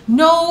time,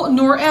 no,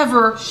 nor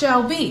ever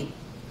shall be.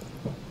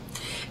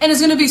 And it's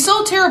going to be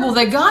so terrible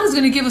that God is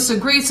going to give us a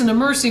grace and a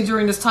mercy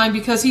during this time,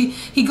 because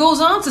he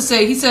goes on to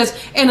say, he says,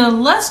 and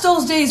unless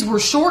those days were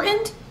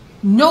shortened,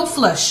 no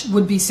flesh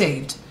would be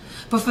saved.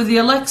 But for the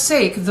elect's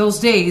sake, those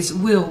days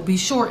will be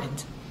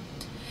shortened.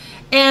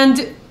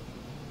 And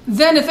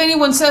then if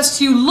anyone says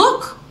to you,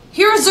 look,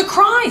 here is the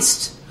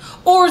Christ,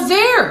 or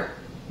there,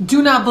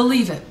 do not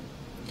believe it.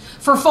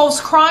 For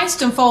false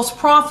Christ and false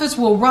prophets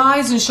will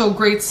rise and show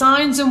great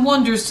signs and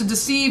wonders to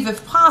deceive,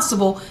 if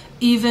possible,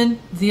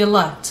 even the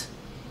elect.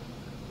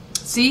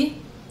 See,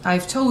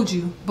 I've told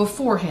you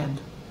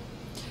beforehand.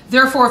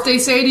 Therefore, if they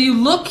say to you,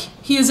 look,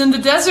 he is in the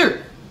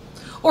desert,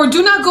 or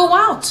do not go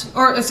out,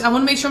 or I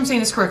want to make sure I'm saying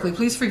this correctly,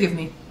 please forgive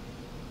me.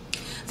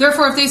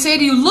 Therefore, if they say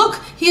to you,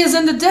 look, he is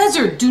in the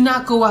desert, do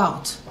not go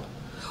out.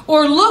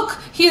 Or look,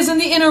 he is in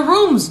the inner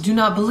rooms, do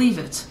not believe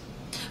it.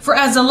 For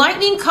as the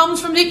lightning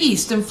comes from the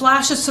east and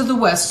flashes to the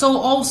west, so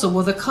also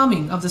will the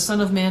coming of the Son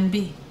of Man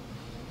be.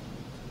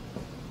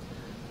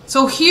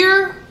 So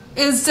here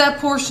is that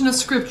portion of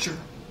scripture,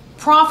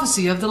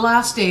 prophecy of the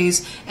last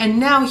days. And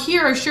now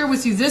here I share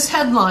with you this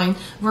headline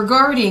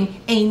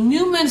regarding a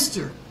new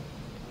minister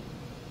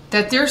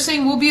that they're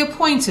saying will be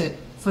appointed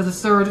for the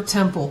third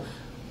temple.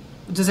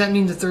 Does that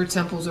mean the third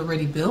temple is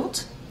already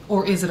built?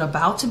 Or is it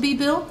about to be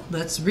built?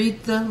 Let's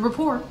read the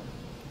report.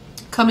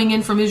 Coming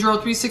in from Israel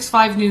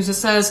 365 News, it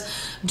says,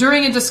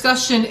 during a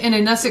discussion in a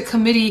Knesset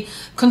committee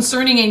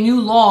concerning a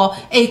new law,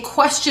 a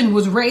question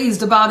was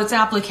raised about its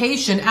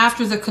application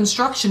after the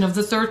construction of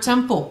the third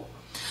temple.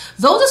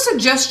 Though the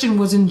suggestion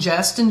was in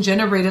jest and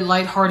generated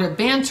lighthearted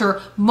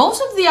banter,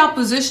 most of the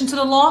opposition to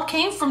the law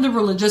came from the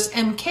religious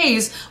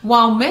MKs,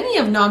 while many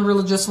of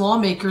non-religious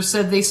lawmakers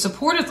said they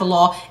supported the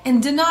law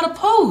and did not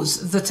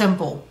oppose the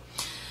temple.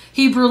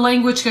 Hebrew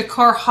language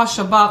Kekar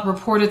HaShabbat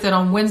reported that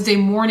on Wednesday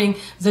morning,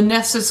 the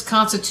Knesset's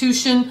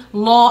Constitution,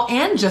 Law,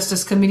 and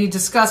Justice Committee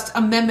discussed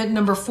Amendment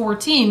number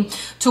 14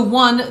 to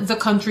the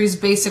country's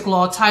basic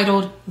law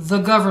titled The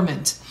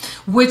Government,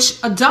 which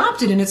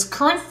adopted in its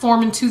current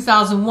form in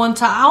 2001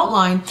 to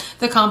outline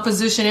the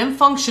composition and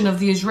function of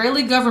the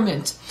Israeli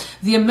government.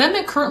 The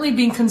amendment currently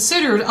being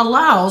considered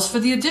allows for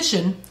the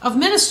addition of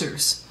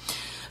ministers.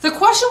 The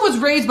question was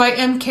raised by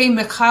MK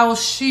Mikhail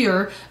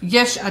Shir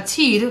Yesh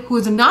Atid, who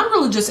is a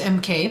non-religious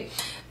MK,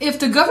 if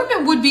the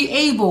government would be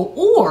able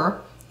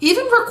or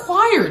even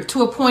required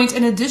to appoint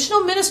an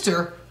additional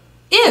minister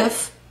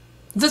if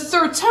the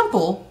third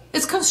temple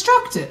is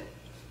constructed.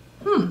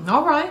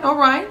 All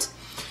right.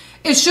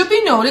 It should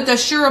be noted that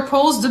Shir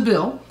opposed the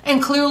bill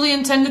and clearly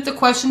intended the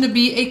question to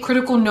be a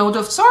critical note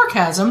of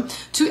sarcasm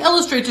to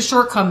illustrate the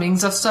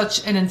shortcomings of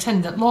such an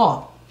intended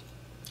law.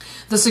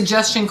 The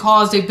suggestion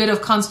caused a bit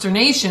of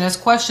consternation as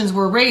questions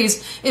were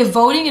raised if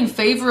voting in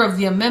favor of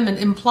the amendment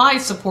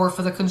implied support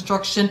for the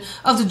construction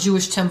of the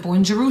Jewish temple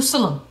in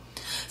Jerusalem.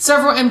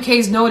 Several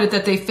MKs noted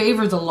that they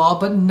favored the law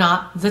but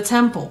not the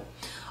temple.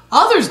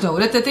 Others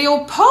noted that they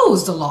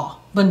opposed the law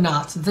but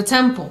not the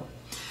temple.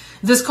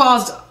 This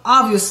caused,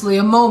 obviously,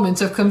 a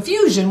moment of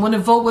confusion when a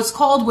vote was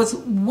called,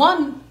 with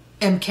one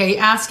MK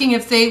asking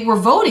if they were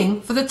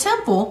voting for the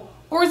temple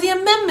or the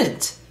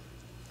amendment.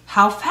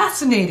 How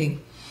fascinating.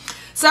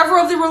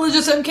 Several of the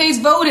religious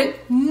MKs voted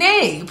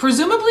nay,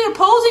 presumably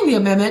opposing the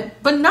amendment,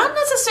 but not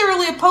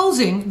necessarily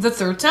opposing the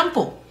third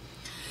temple.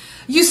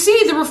 You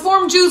see, the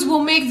Reformed Jews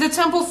will make the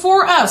temple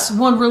for us,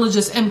 one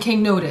religious MK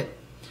noted.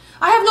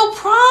 I have no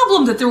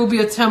problem that there will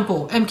be a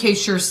temple, MK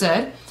Shir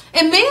said,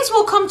 and may as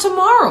well come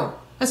tomorrow,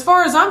 as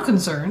far as I'm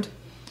concerned.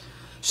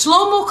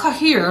 Shlomo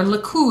Kahir,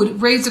 Likud,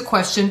 raised the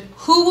question,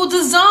 who will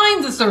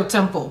design the third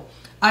temple?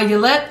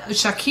 Ayelet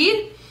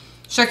Shakid?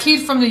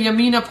 Shakid from the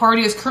Yamina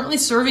party is currently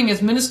serving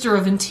as Minister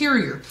of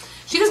Interior.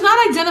 She does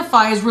not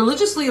identify as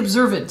religiously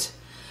observant.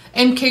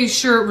 MK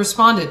Shir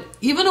responded,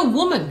 even a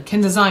woman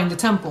can design the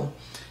temple.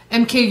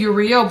 M.K.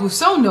 Uriel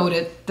Busson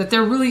noted that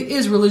there really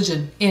is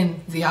religion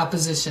in the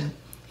opposition.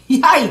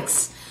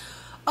 Yikes.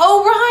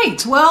 Oh,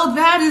 right. Well,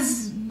 that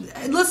is,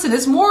 listen,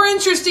 it's more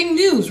interesting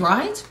news,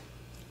 right?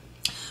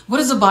 What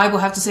does the Bible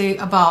have to say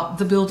about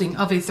the building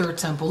of a third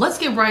temple? Let's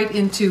get right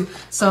into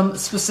some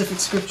specific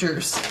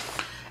scriptures.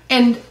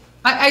 And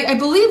I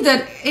believe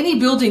that any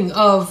building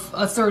of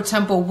a third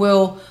temple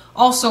will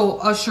also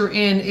usher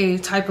in a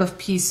type of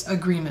peace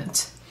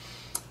agreement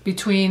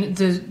between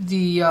the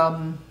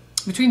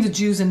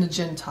Jews and the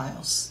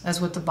Gentiles,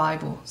 as what the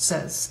Bible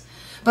says.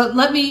 But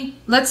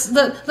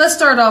let's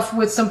start off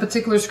with some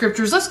particular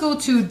scriptures. Let's go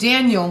to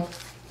Daniel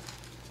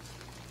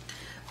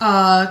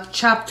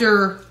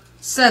chapter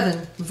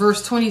 7,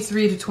 verse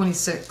 23 to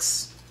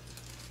 26.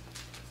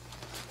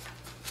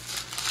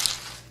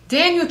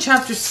 Daniel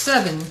chapter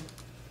 7,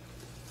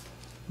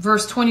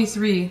 verse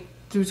 23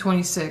 through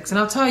 26. And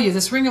I'll tell you,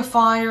 this ring of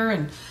fire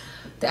and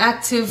the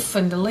active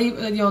and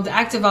the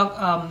active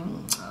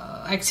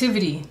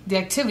activity,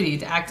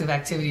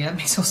 that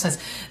makes no sense.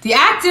 The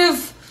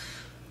active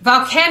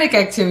volcanic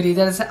activity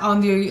that is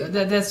on the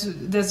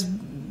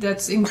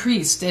that's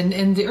increased,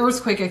 and the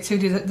earthquake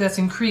activity that's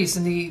increased,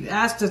 and the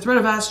threat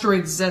of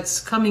asteroids that's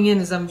coming in,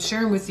 as I'm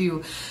sharing with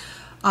you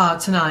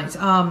tonight,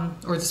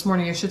 or this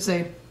morning, I should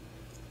say.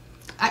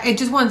 I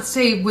just want to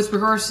say, with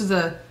regards to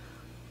the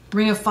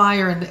ring of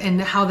fire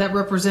and how that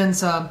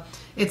represents,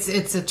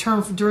 it's a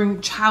term during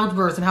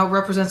childbirth, and how it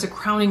represents the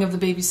crowning of the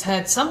baby's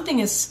head. Something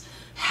has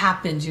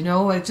happened, you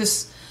know.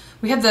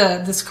 We had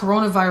this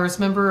coronavirus.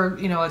 Remember,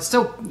 you know, it's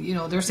still, you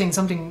know, they're saying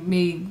something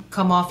may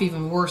come off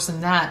even worse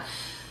than that.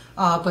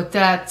 But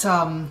that,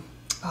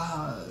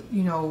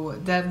 you know,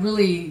 that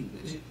really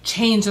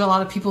changed a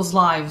lot of people's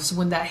lives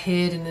when that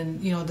hit, and then,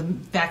 you know, the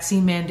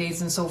vaccine mandates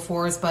and so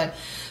forth. But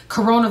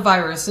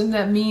coronavirus, doesn't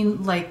that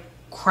mean like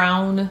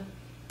crown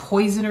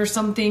poison or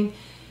something?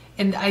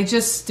 And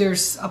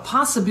there's a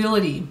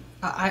possibility.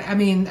 I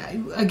mean,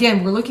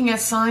 again, we're looking at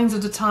signs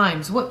of the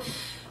times.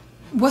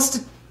 What's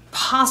the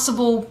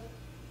possible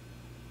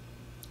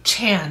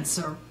chance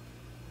or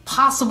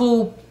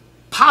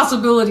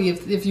possibility,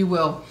 if you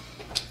will,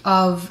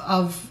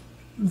 of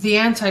the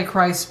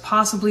Antichrist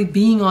possibly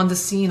being on the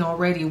scene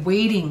already,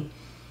 waiting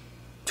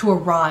to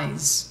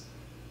arise?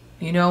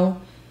 You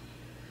know,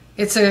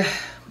 I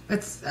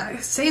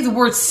say the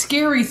word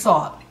scary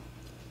thought,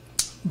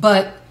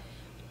 but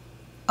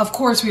of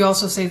course we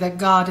also say that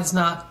God has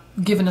not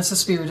given us a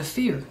spirit of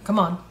fear, come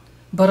on,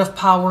 but of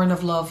power and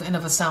of love and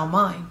of a sound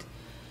mind.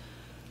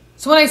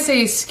 So when I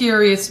say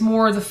scary, it's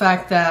more the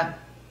fact that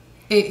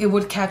it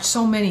would catch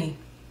so many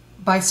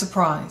by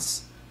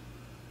surprise.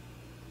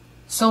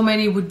 So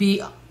many would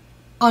be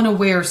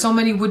unaware. So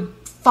many would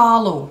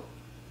follow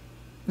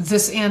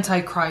this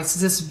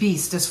Antichrist, this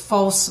beast, this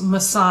false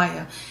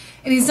Messiah.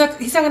 And he's not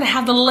going to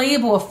have the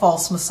label of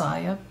false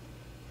Messiah.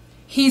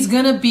 He's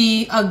going to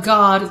be a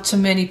God to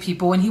many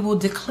people, and he will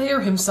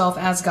declare himself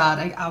as God.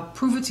 I'll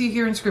prove it to you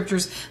here in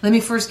scriptures. Let me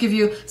first give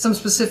you some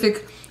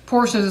specific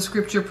portion of the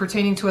scripture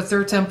pertaining to a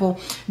third temple.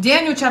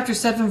 Daniel chapter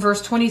 7,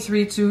 verse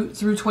 23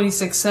 through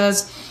 26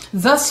 says,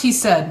 "Thus he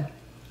said,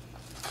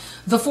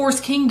 the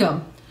fourth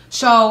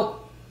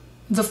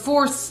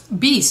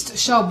beast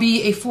shall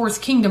be a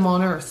fourth kingdom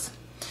on earth,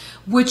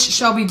 which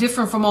shall be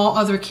different from all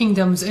other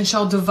kingdoms, and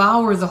shall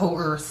devour the whole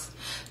earth,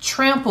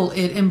 trample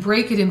it and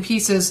break it in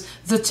pieces.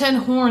 The 10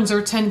 horns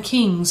are 10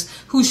 kings,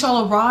 who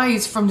shall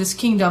arise from this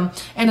kingdom,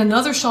 and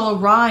another shall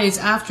arise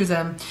after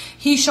them.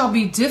 He shall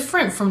be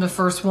different from the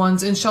first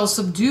ones, and shall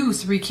subdue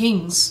 3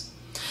 kings.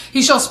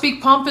 He shall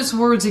speak pompous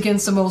words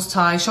against the Most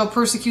High, shall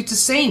persecute the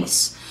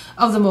saints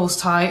of the Most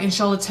High, and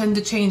shall attend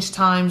to change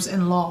times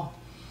and law.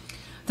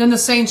 Then the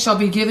saints shall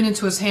be given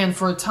into his hand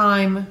for a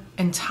time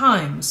and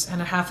times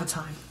and a half a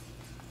time."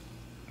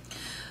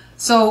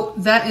 So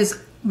that is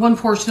one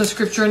portion of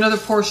scripture. Another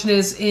portion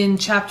is in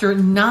chapter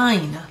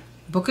 9,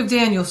 book of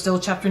Daniel, still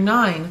chapter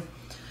 9,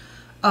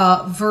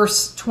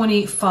 verse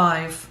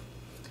 25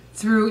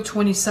 through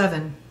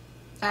 27.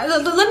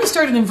 Let me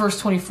start it in verse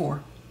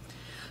 24.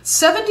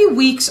 70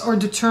 weeks are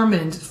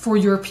determined for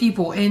your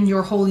people and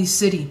your holy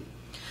city,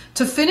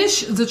 to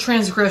finish the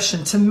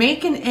transgression, to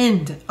make an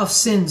end of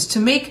sins, to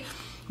make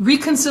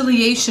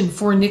reconciliation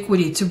for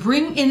iniquity, to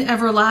bring in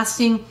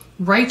everlasting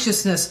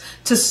righteousness,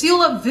 to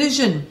seal up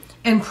vision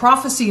and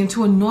prophecy, and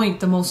to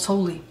anoint the most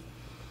holy.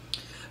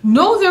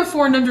 Know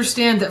therefore and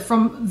understand that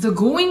from the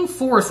going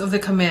forth of the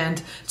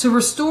command to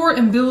restore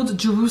and build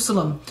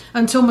Jerusalem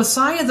until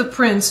Messiah the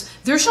Prince,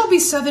 there shall be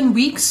 7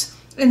 weeks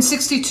and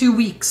 62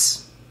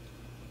 weeks.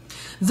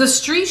 The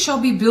street shall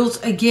be built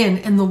again,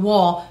 and the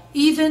wall,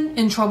 even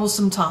in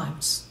troublesome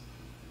times.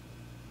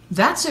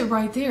 That's it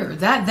right there.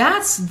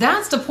 That's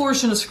the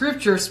portion of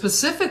scripture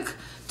specific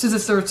to the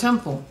third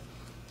temple.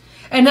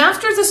 And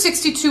after the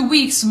 62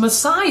 weeks,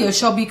 Messiah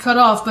shall be cut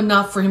off, but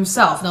not for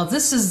himself. Now,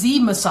 this is the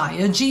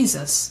Messiah,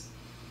 Jesus.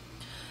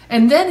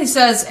 And then he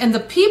says, and the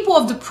people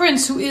of the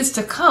prince who is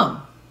to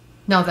come.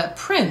 Now, that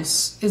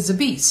prince is the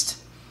beast.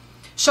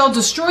 shall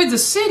destroy the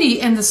city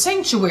and the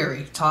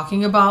sanctuary.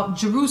 Talking about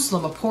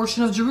Jerusalem, a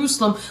portion of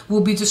Jerusalem will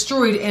be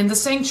destroyed, and the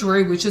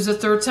sanctuary, which is the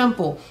third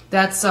temple.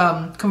 That's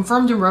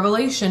confirmed in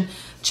Revelation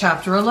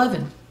chapter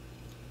 11.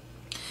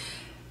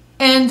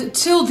 And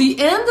till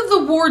the end of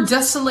the war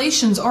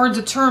desolations are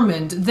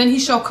determined, then he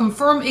shall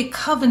confirm a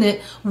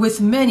covenant with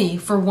many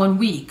for 1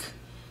 week.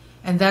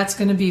 And that's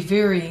going to be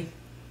very,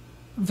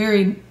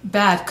 very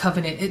bad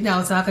covenant. Now,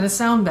 it's not going to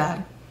sound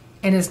bad.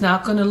 And it's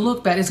not going to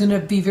look bad. It's going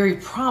to be very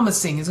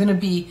promising. It's going to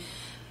be,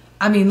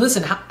 I mean,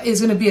 listen, it's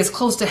going to be as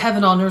close to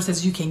heaven on earth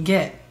as you can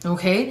get.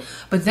 Okay?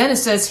 But then it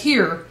says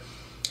here,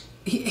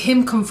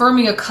 him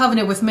confirming a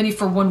covenant with many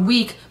for 1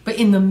 week, but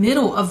in the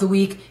middle of the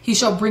week, he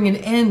shall bring an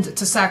end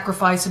to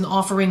sacrifice and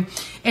offering.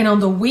 And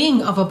on the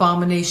wing of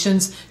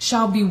abominations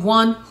shall be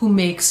one who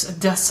makes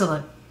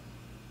desolate,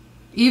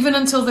 even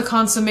until the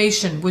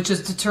consummation, which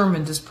is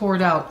determined, is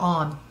poured out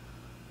on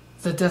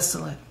the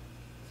desolate.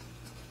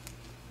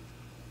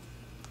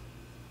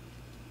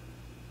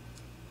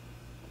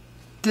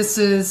 This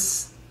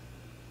is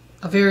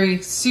a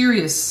very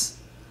serious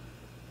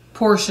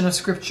portion of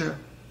Scripture.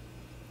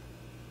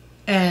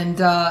 And,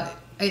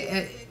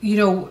 you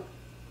know,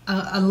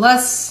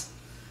 unless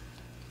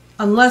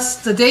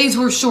the days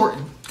were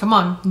shortened, come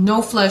on,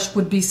 no flesh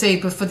would be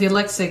saved, but for the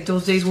elect's sake,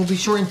 those days will be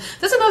shortened.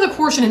 There's another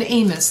portion in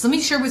Amos. Let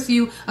me share with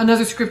you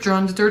another scripture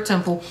on the third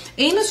temple.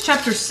 Amos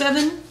chapter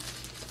 7,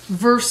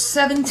 verse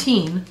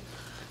 17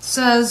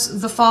 says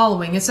the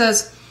following. It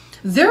says,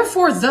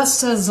 "Therefore thus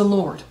says the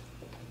Lord,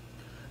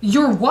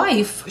 your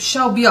wife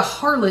shall be a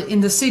harlot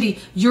in the city.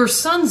 Your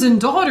sons and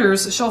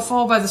daughters shall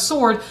fall by the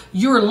sword.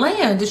 Your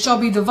land shall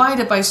be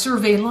divided by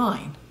survey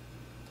line."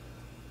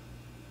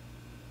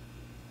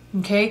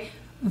 Okay,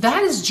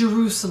 that is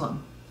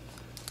Jerusalem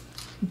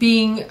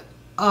being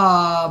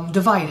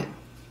divided.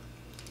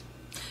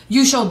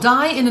 "You shall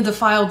die in a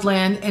defiled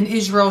land, and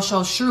Israel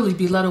shall surely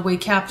be led away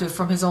captive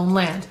from his own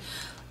land."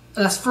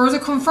 That's further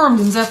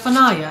confirmed in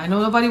Zephaniah. I know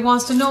nobody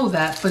wants to know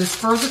that, but it's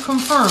further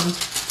confirmed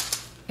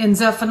in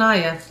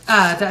Zephaniah.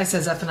 I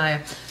said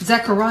Zephaniah.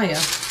 Zechariah.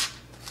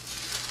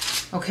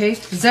 Okay,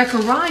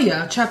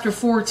 Zechariah chapter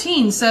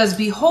 14 says,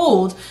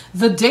 "Behold,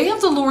 the day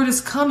of the Lord is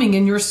coming,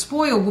 and your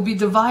spoil will be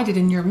divided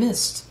in your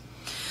midst.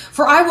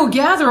 For I will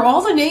gather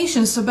all the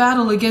nations to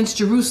battle against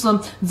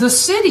Jerusalem. The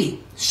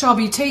city shall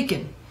be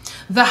taken,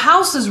 the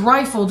houses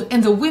rifled,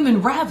 and the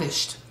women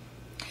ravished.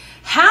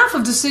 Half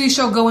of the city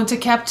shall go into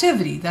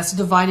captivity." That's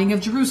the dividing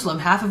of Jerusalem.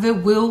 Half of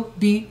it will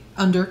be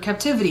under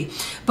captivity.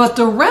 "But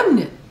the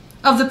remnant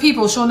of the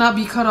people shall not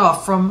be cut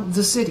off from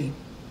the city."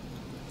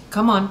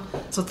 Come on.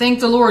 So thank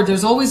the Lord.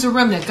 There's always a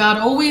remnant. God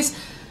always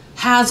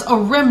has a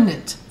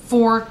remnant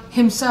for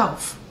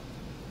himself.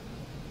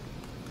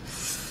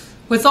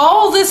 "With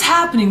all this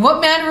happening,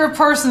 what manner of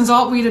persons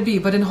ought we to be,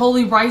 but in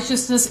holy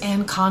righteousness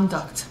and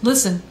conduct?"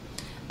 Listen,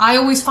 I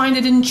always find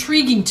it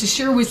intriguing to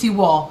share with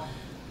you all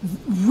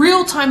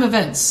real-time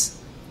events.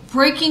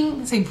 Breaking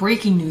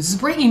news.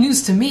 It's breaking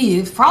news to me.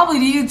 It's probably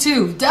to you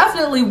too.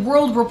 Definitely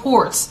world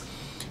reports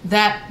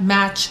that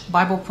match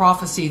Bible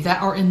prophecy, that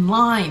are in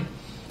line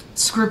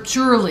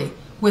scripturally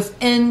with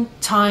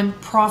end-time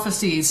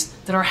prophecies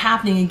that are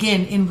happening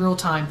again in real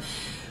time.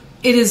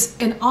 It is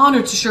an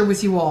honor to share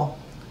with you all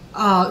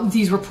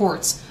these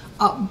reports.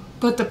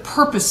 But the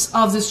purpose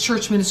of this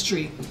church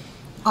ministry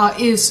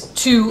is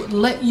to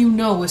let you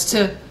know, is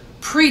to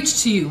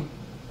preach to you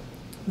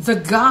the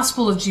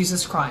gospel of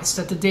Jesus Christ,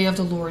 that the day of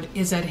the Lord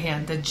is at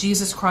hand, that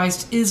Jesus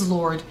Christ is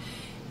Lord,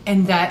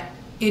 and that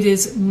it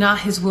is not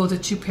his will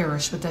that you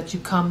perish, but that you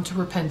come to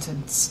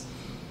repentance.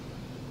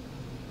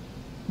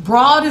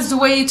 Broad is the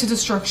way to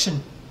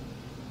destruction.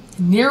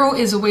 Narrow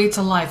is the way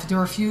to life. There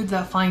are few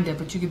that find it,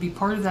 but you can be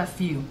part of that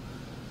few.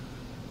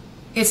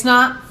 It's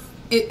not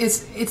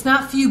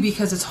few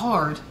because it's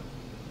hard.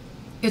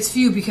 It's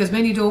few because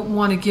many don't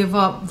want to give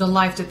up the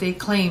life that they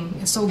claim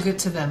is so good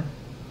to them.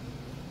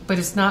 But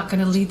it's not going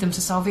to lead them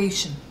to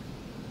salvation.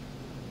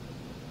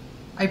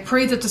 I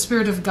pray that the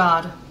Spirit of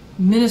God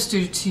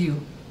minister to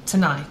you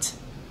tonight,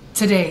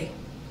 today,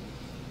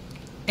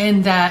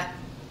 and that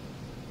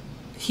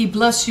he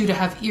bless you to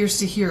have ears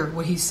to hear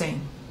what he's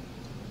saying,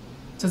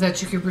 so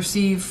that you can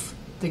receive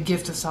the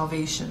gift of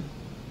salvation,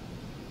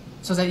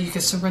 so that you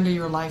can surrender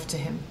your life to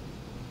him,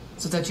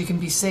 so that you can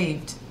be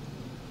saved,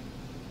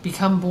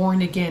 become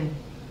born again,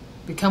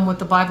 become what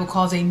the Bible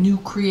calls a new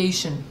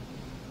creation,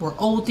 where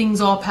old things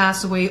all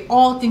pass away,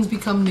 all things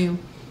become new,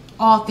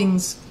 all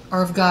things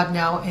are of God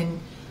now, and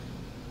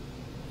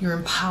you're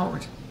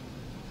empowered.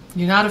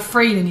 You're not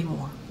afraid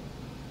anymore.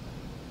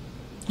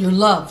 You're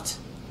loved.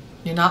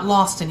 You're not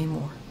lost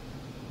anymore.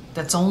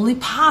 That's only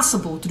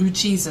possible through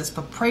Jesus,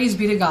 but praise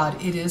be to God,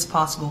 it is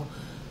possible.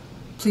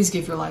 Please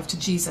give your life to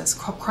Jesus.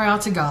 Cry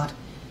out to God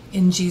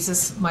in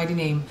Jesus' mighty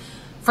name.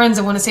 Friends,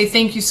 I want to say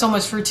thank you so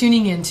much for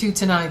tuning in to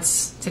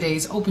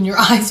today's Open Your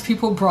Eyes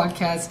People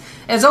broadcast.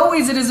 As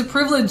always, it is a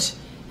privilege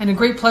and a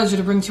great pleasure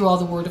to bring to you all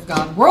the Word of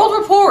God. World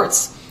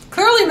reports,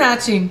 clearly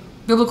matching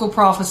biblical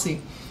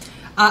prophecy.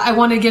 I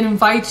want to again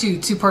invite you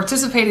to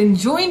participate and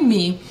join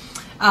me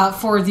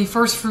for the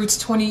First Fruits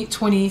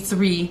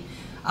 2023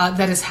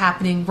 that is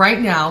happening right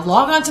now.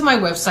 Log on to my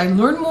website,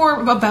 learn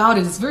more about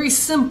it. It's very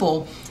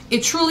simple.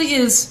 It truly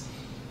is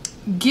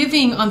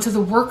giving unto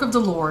the work of the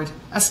Lord,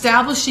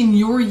 establishing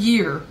your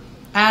year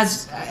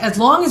as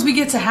long as we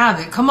get to have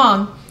it. Come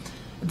on.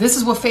 This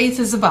is what faith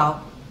is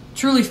about.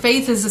 Truly,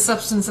 faith is the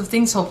substance of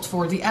things hoped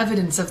for, the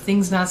evidence of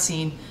things not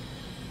seen.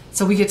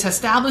 So we get to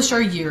establish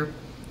our year,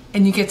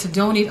 and you get to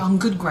donate on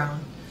good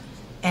ground.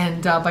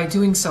 And by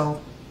doing so,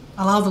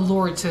 allow the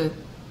Lord to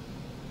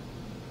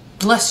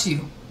bless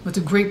you with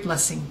a great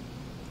blessing,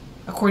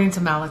 according to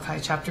Malachi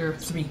chapter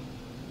 3.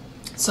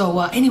 So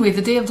anyway,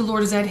 the day of the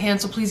Lord is at hand,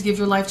 so please give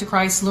your life to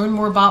Christ. Learn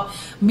more about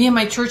me and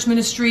my church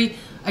ministry.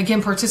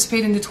 Again,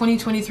 participate in the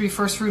 2023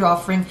 First Fruit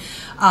Offering.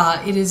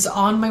 It is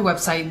on my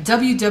website,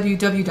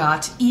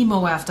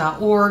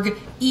 www.emoaf.org,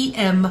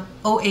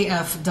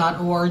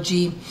 emoaf.org.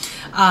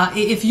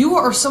 If you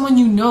or someone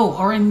you know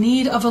are in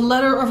need of a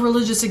letter of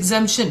religious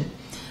exemption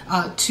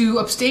to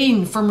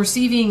abstain from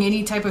receiving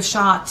any type of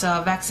shot,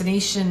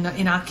 vaccination,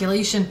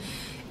 inoculation,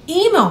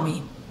 email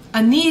me.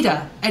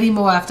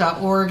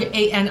 Anita@emoaf.org,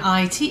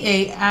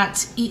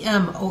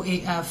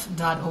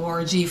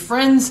 ANITA@emoaf.org.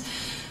 Friends,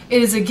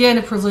 it is again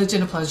a privilege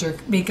and a pleasure.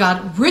 May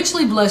God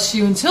richly bless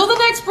you. Until the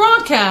next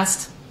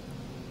broadcast,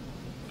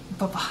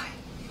 bye-bye.